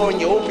floor and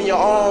you open your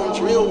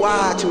arms real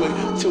wide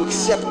to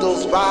accept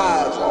those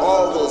vibes,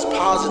 all those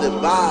positive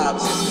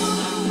vibes,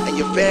 and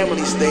your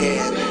family's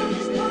there,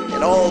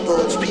 and all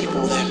those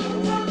people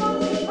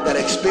that are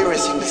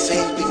experiencing the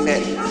same thing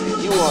that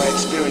you are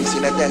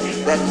experiencing at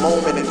that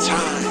moment in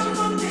time.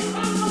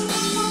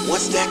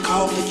 What's that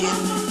called again?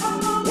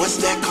 What's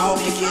that called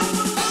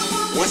again?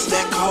 What's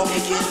that called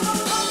again?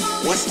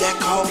 What's that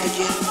called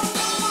again?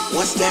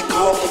 What's that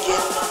called again?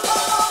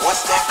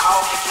 What's that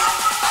called again?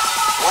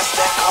 What's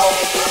that called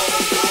again?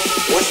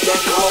 What's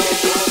that called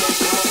again?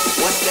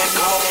 What's that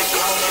called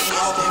again?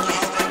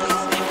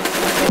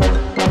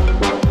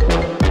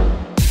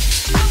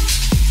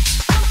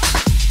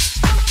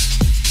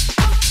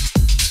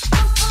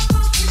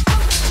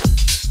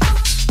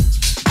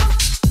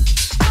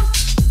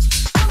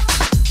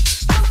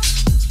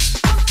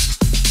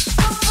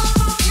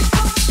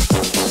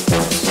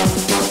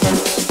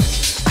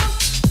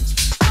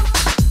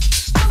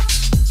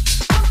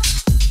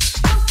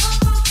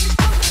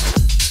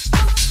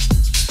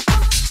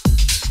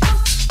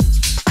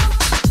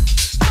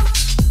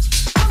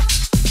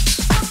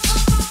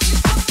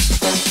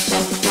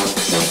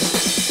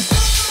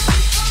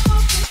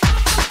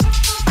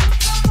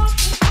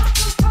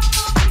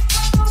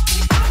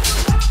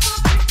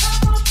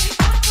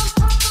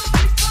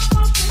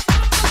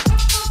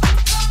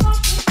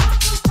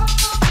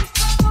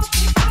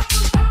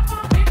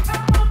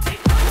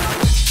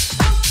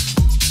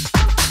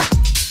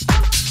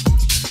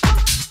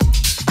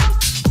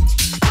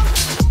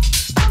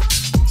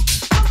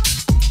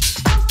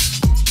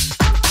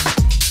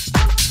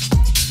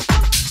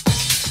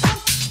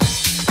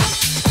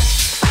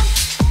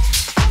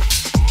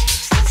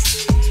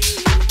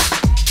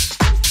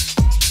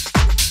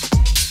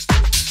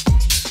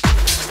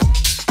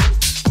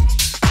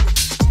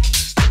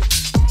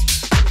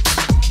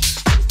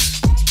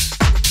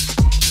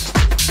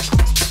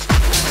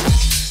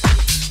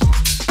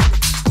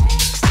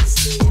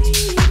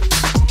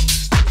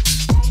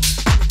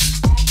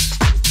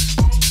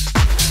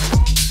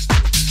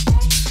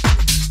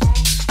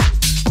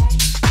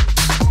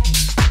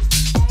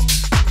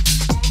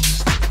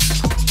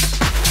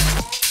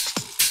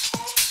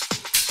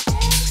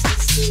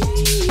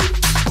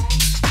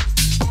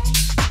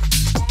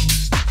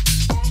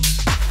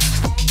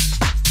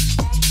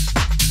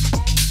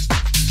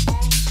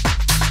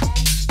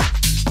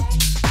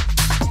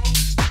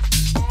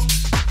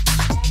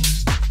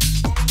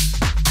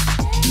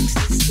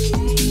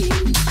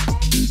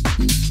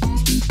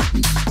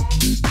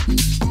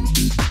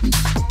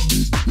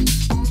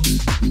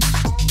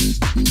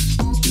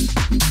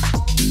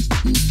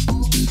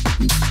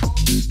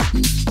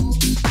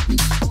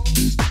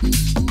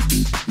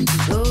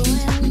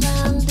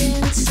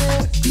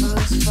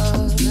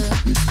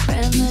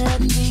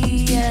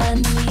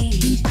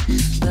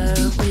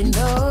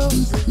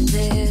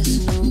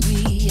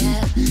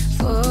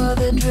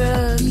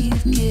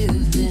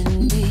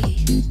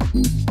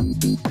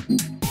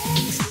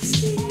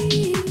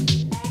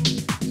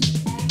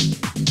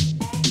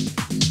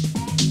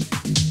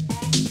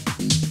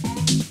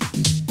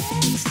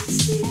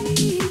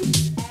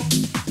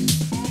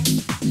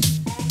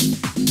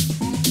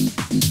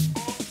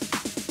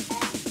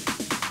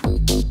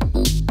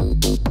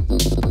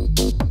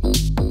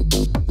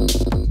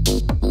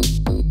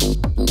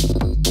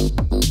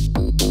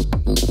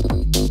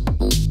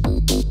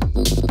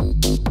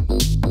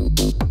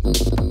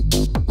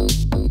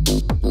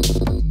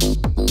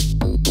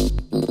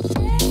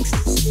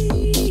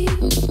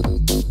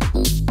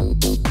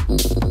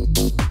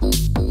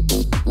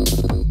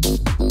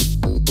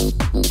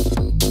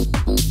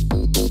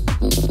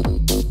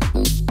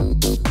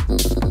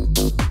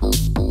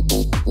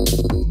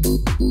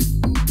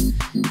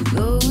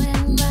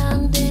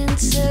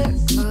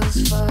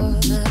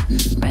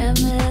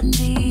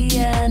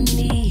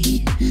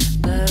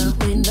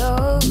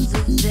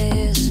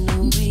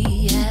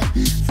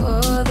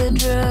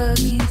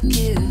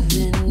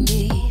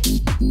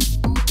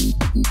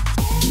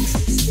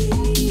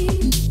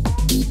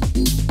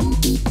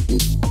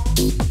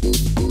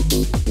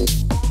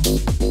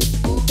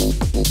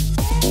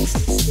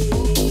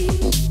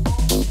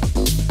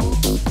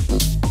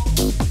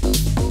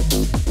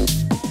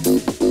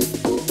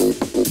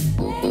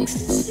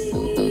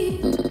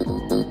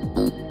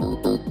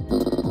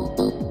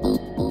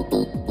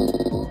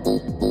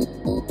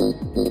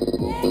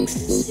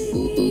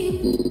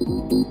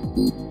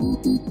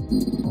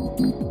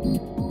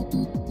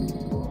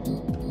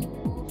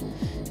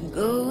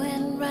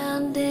 Going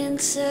round in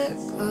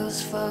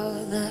circles for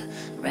the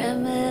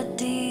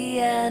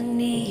remedy I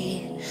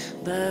need,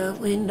 but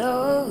we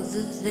know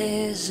that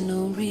there's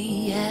no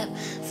rehab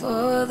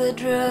for the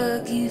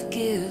drug you've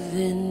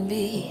given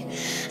me.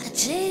 I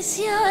chase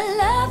your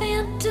love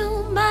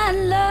into my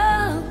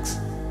lungs.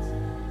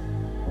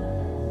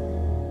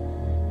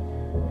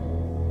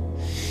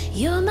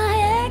 You're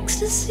my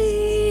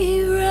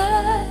ecstasy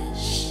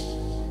rush.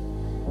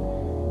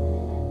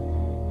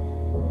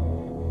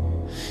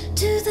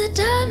 to the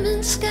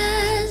diamond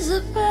skies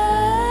above.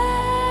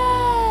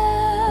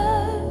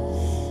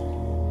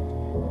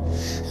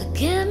 A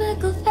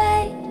chemical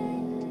fate,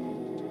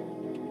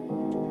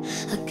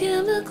 a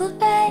chemical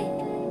fate.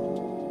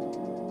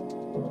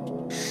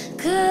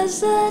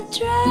 'Cause the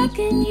drug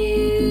in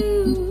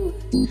you,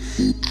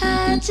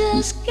 I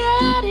just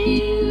gotta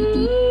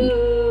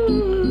use.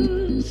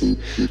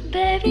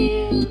 Baby,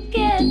 you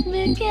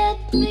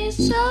get me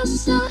so,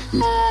 so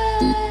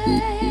high.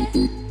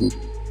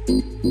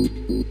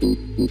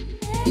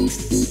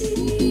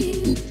 Ecstasy.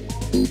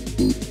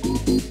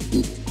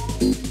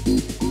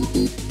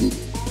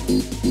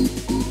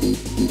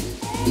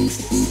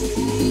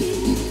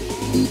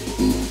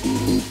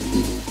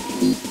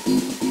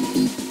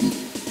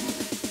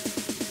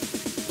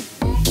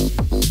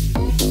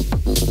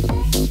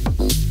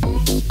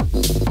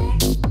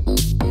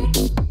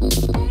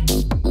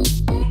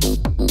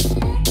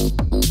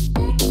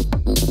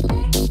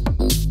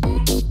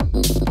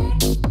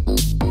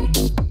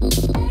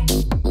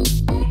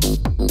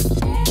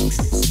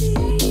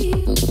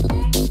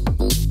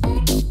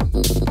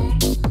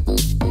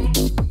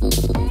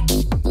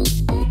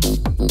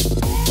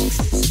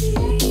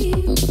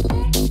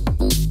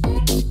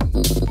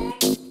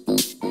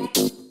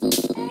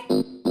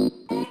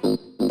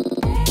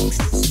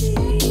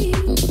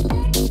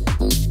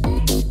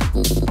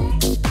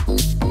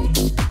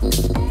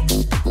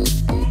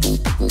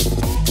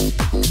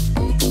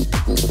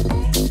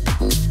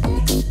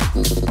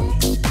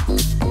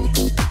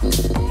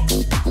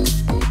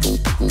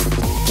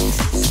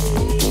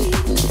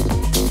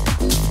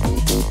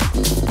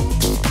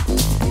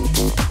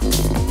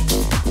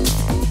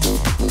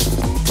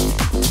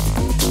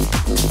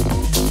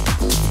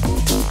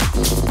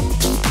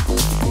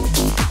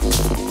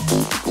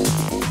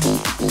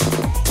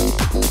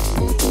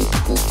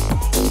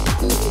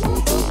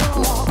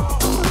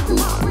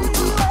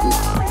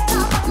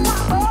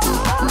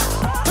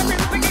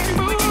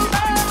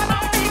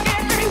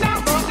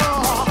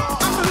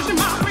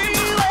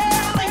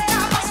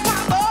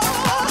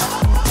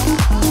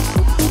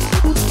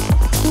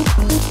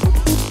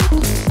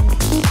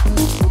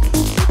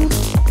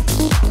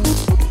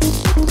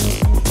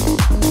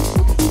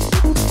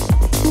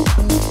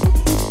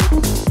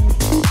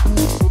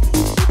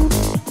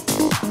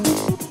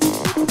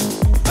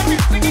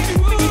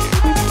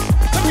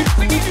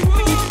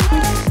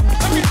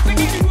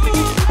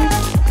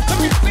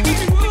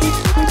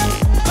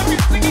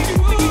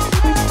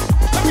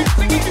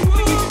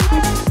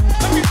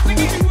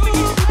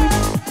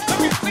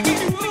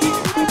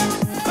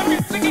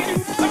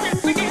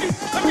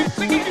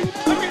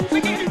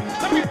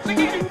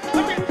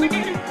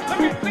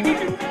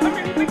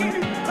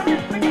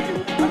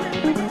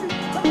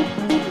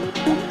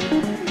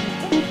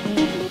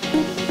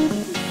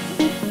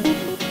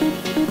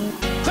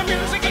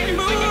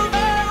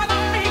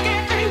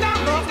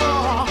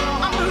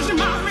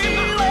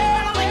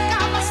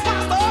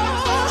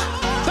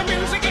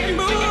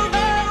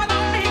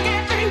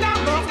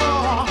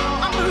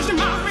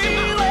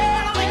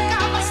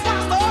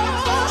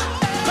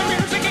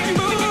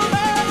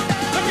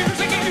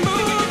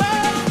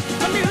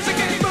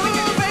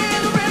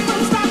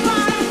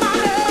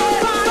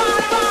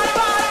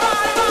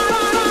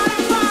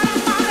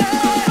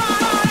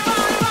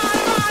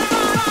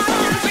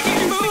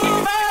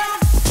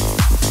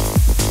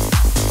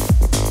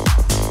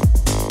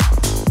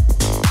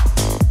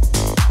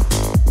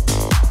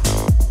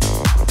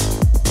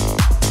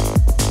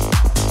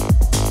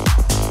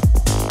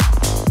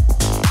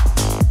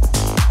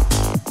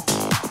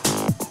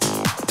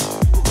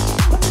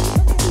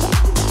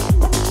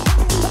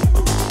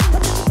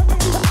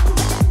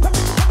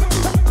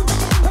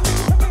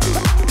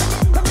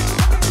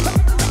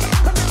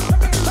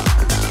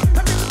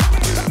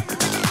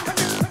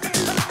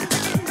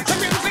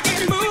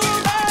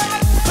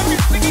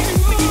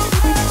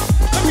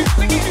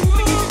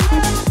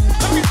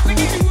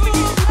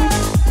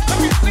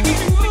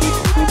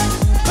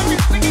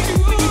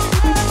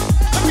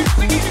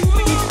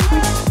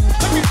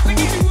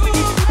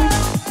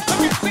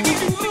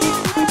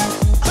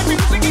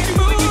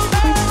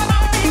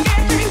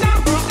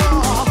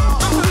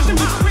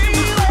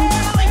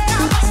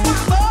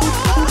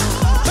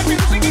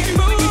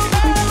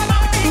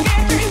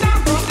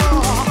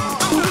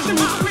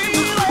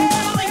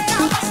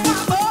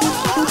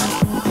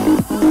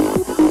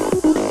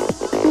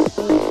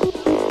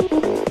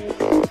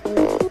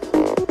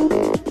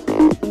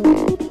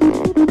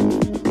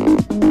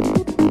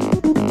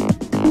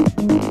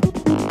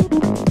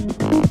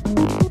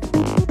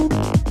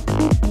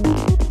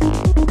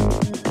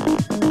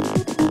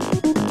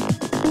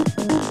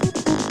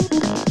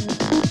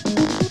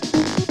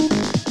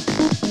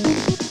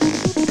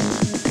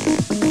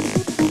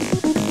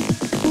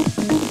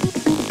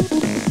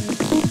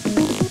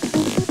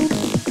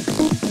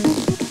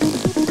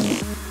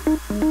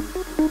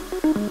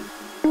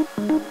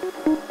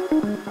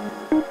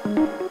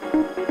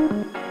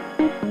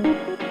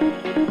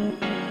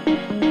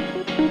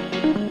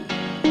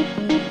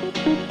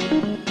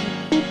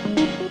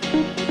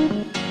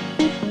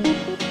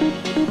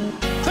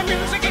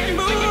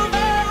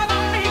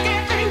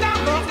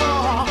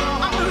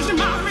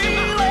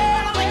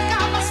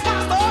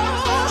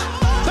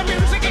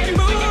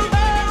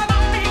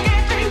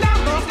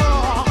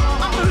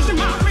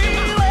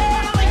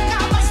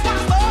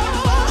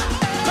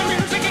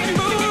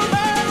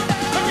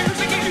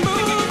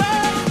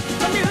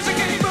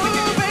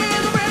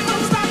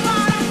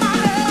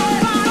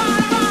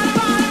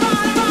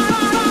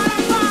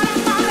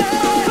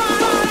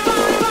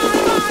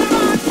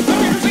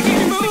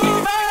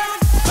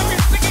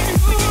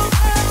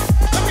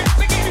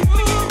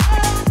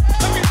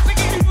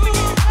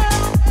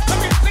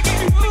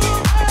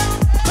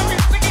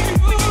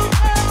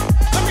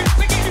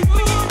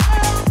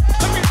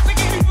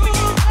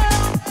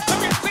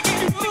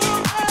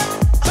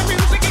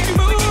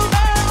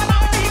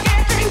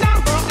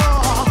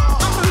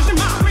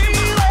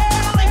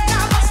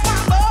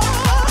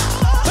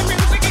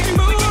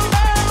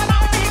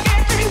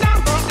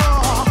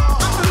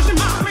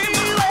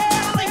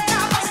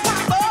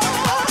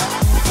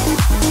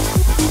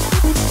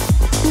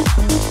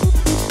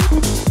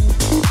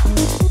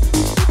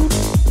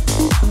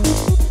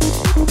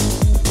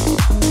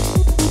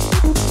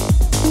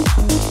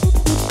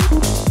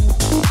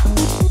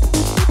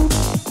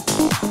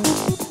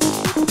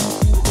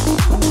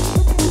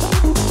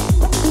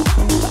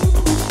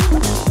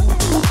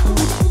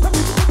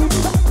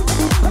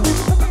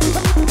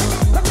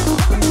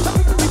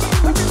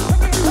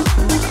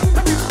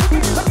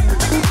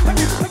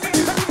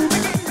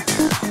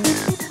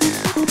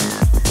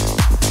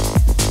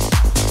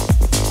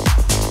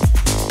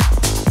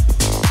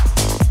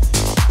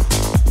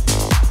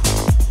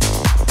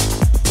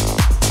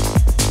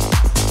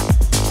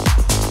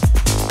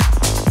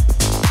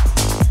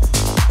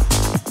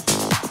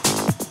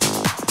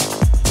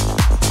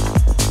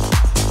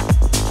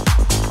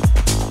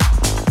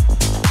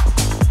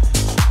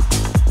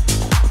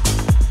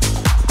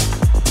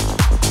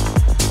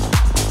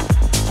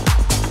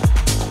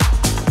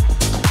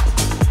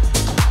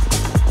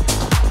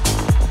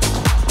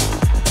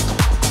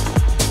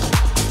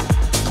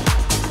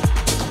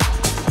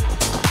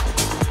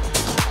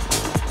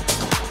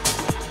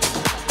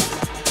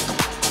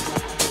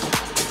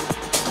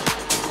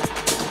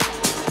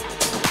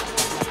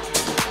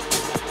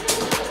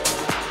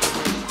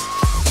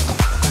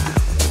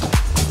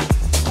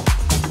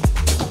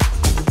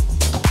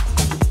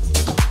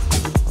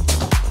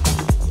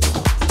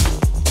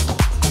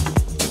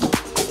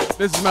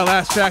 This is my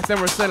last track, then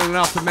we're sending it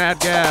off to Mad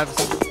Gabs.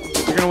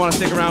 You're gonna wanna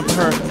stick around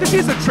for her, because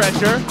she's a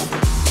treasure.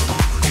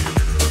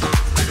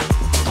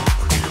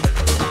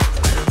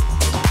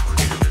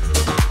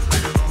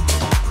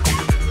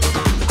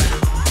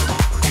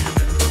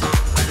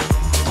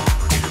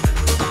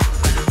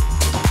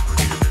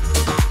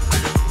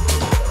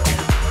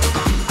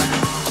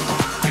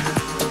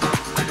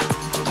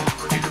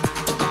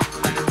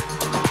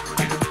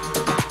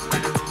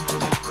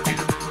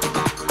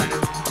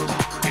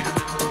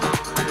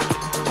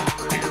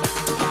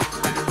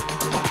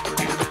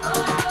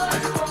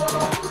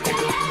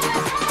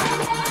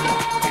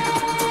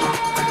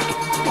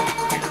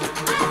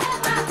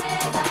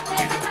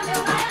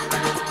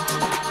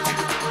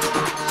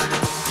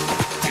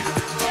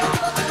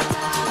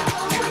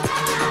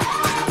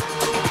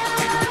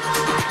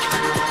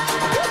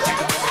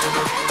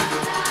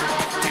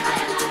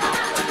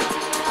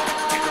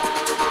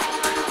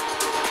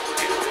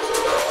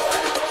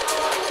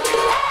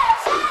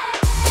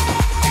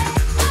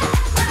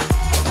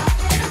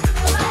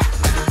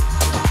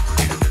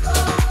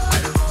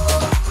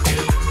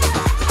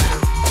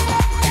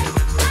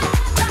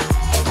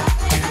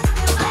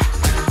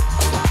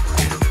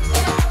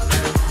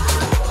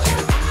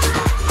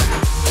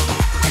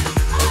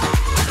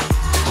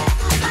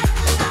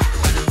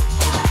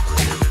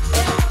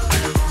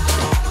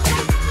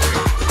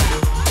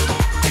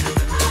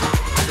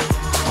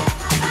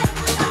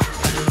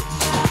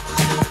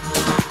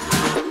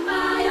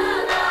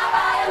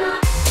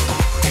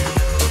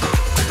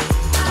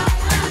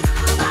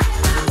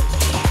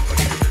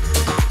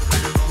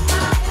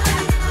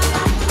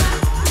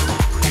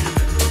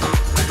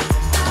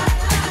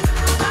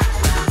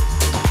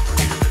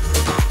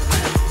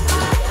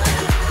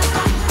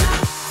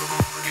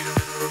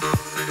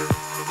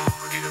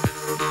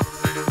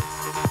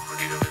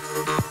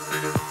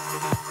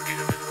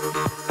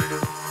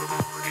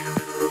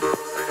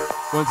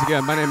 Once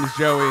again, my name is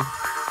Joey.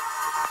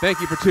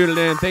 Thank you for tuning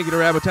in. Thank you to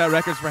Rabotat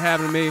Records for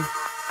having me.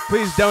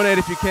 Please donate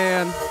if you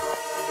can.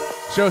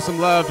 Show some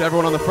love to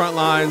everyone on the front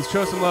lines.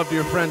 Show some love to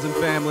your friends and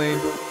family.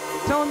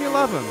 Tell them you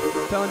love them.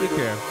 Tell them you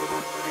care.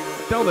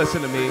 Don't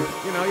listen to me.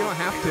 You know, you don't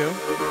have to.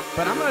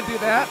 But I'm going to do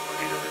that.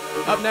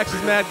 Up next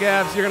is Mad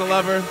Gabs. You're going to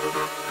love her.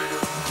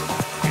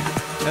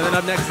 And then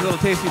up next is a little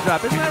tasty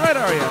drop. Isn't that right,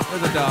 Aria?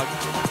 There's a dog.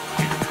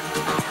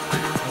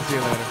 I'll see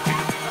you later.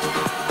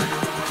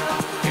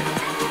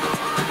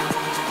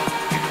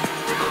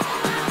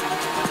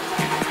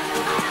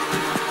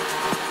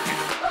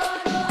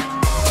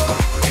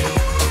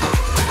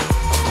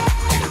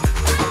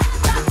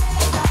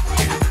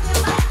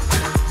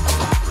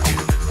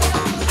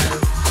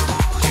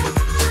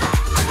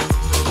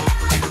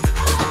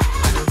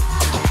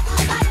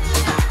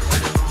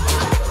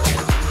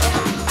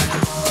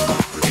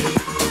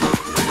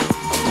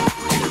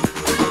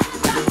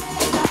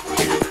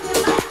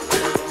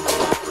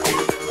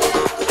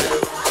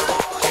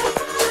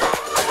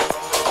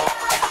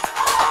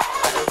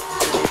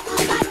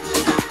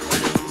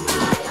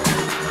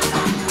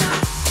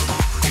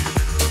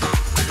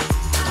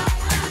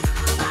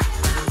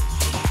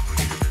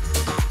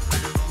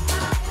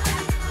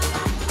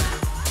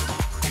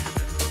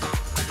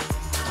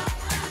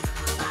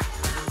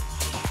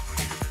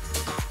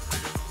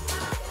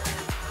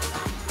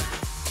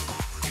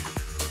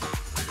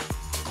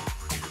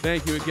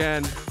 Thank you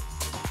again.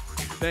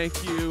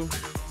 Thank you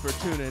for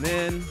tuning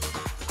in.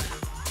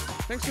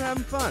 Thanks for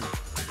having fun.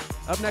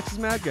 Up next is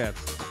Mad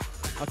Gabs.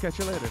 I'll catch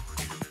you later.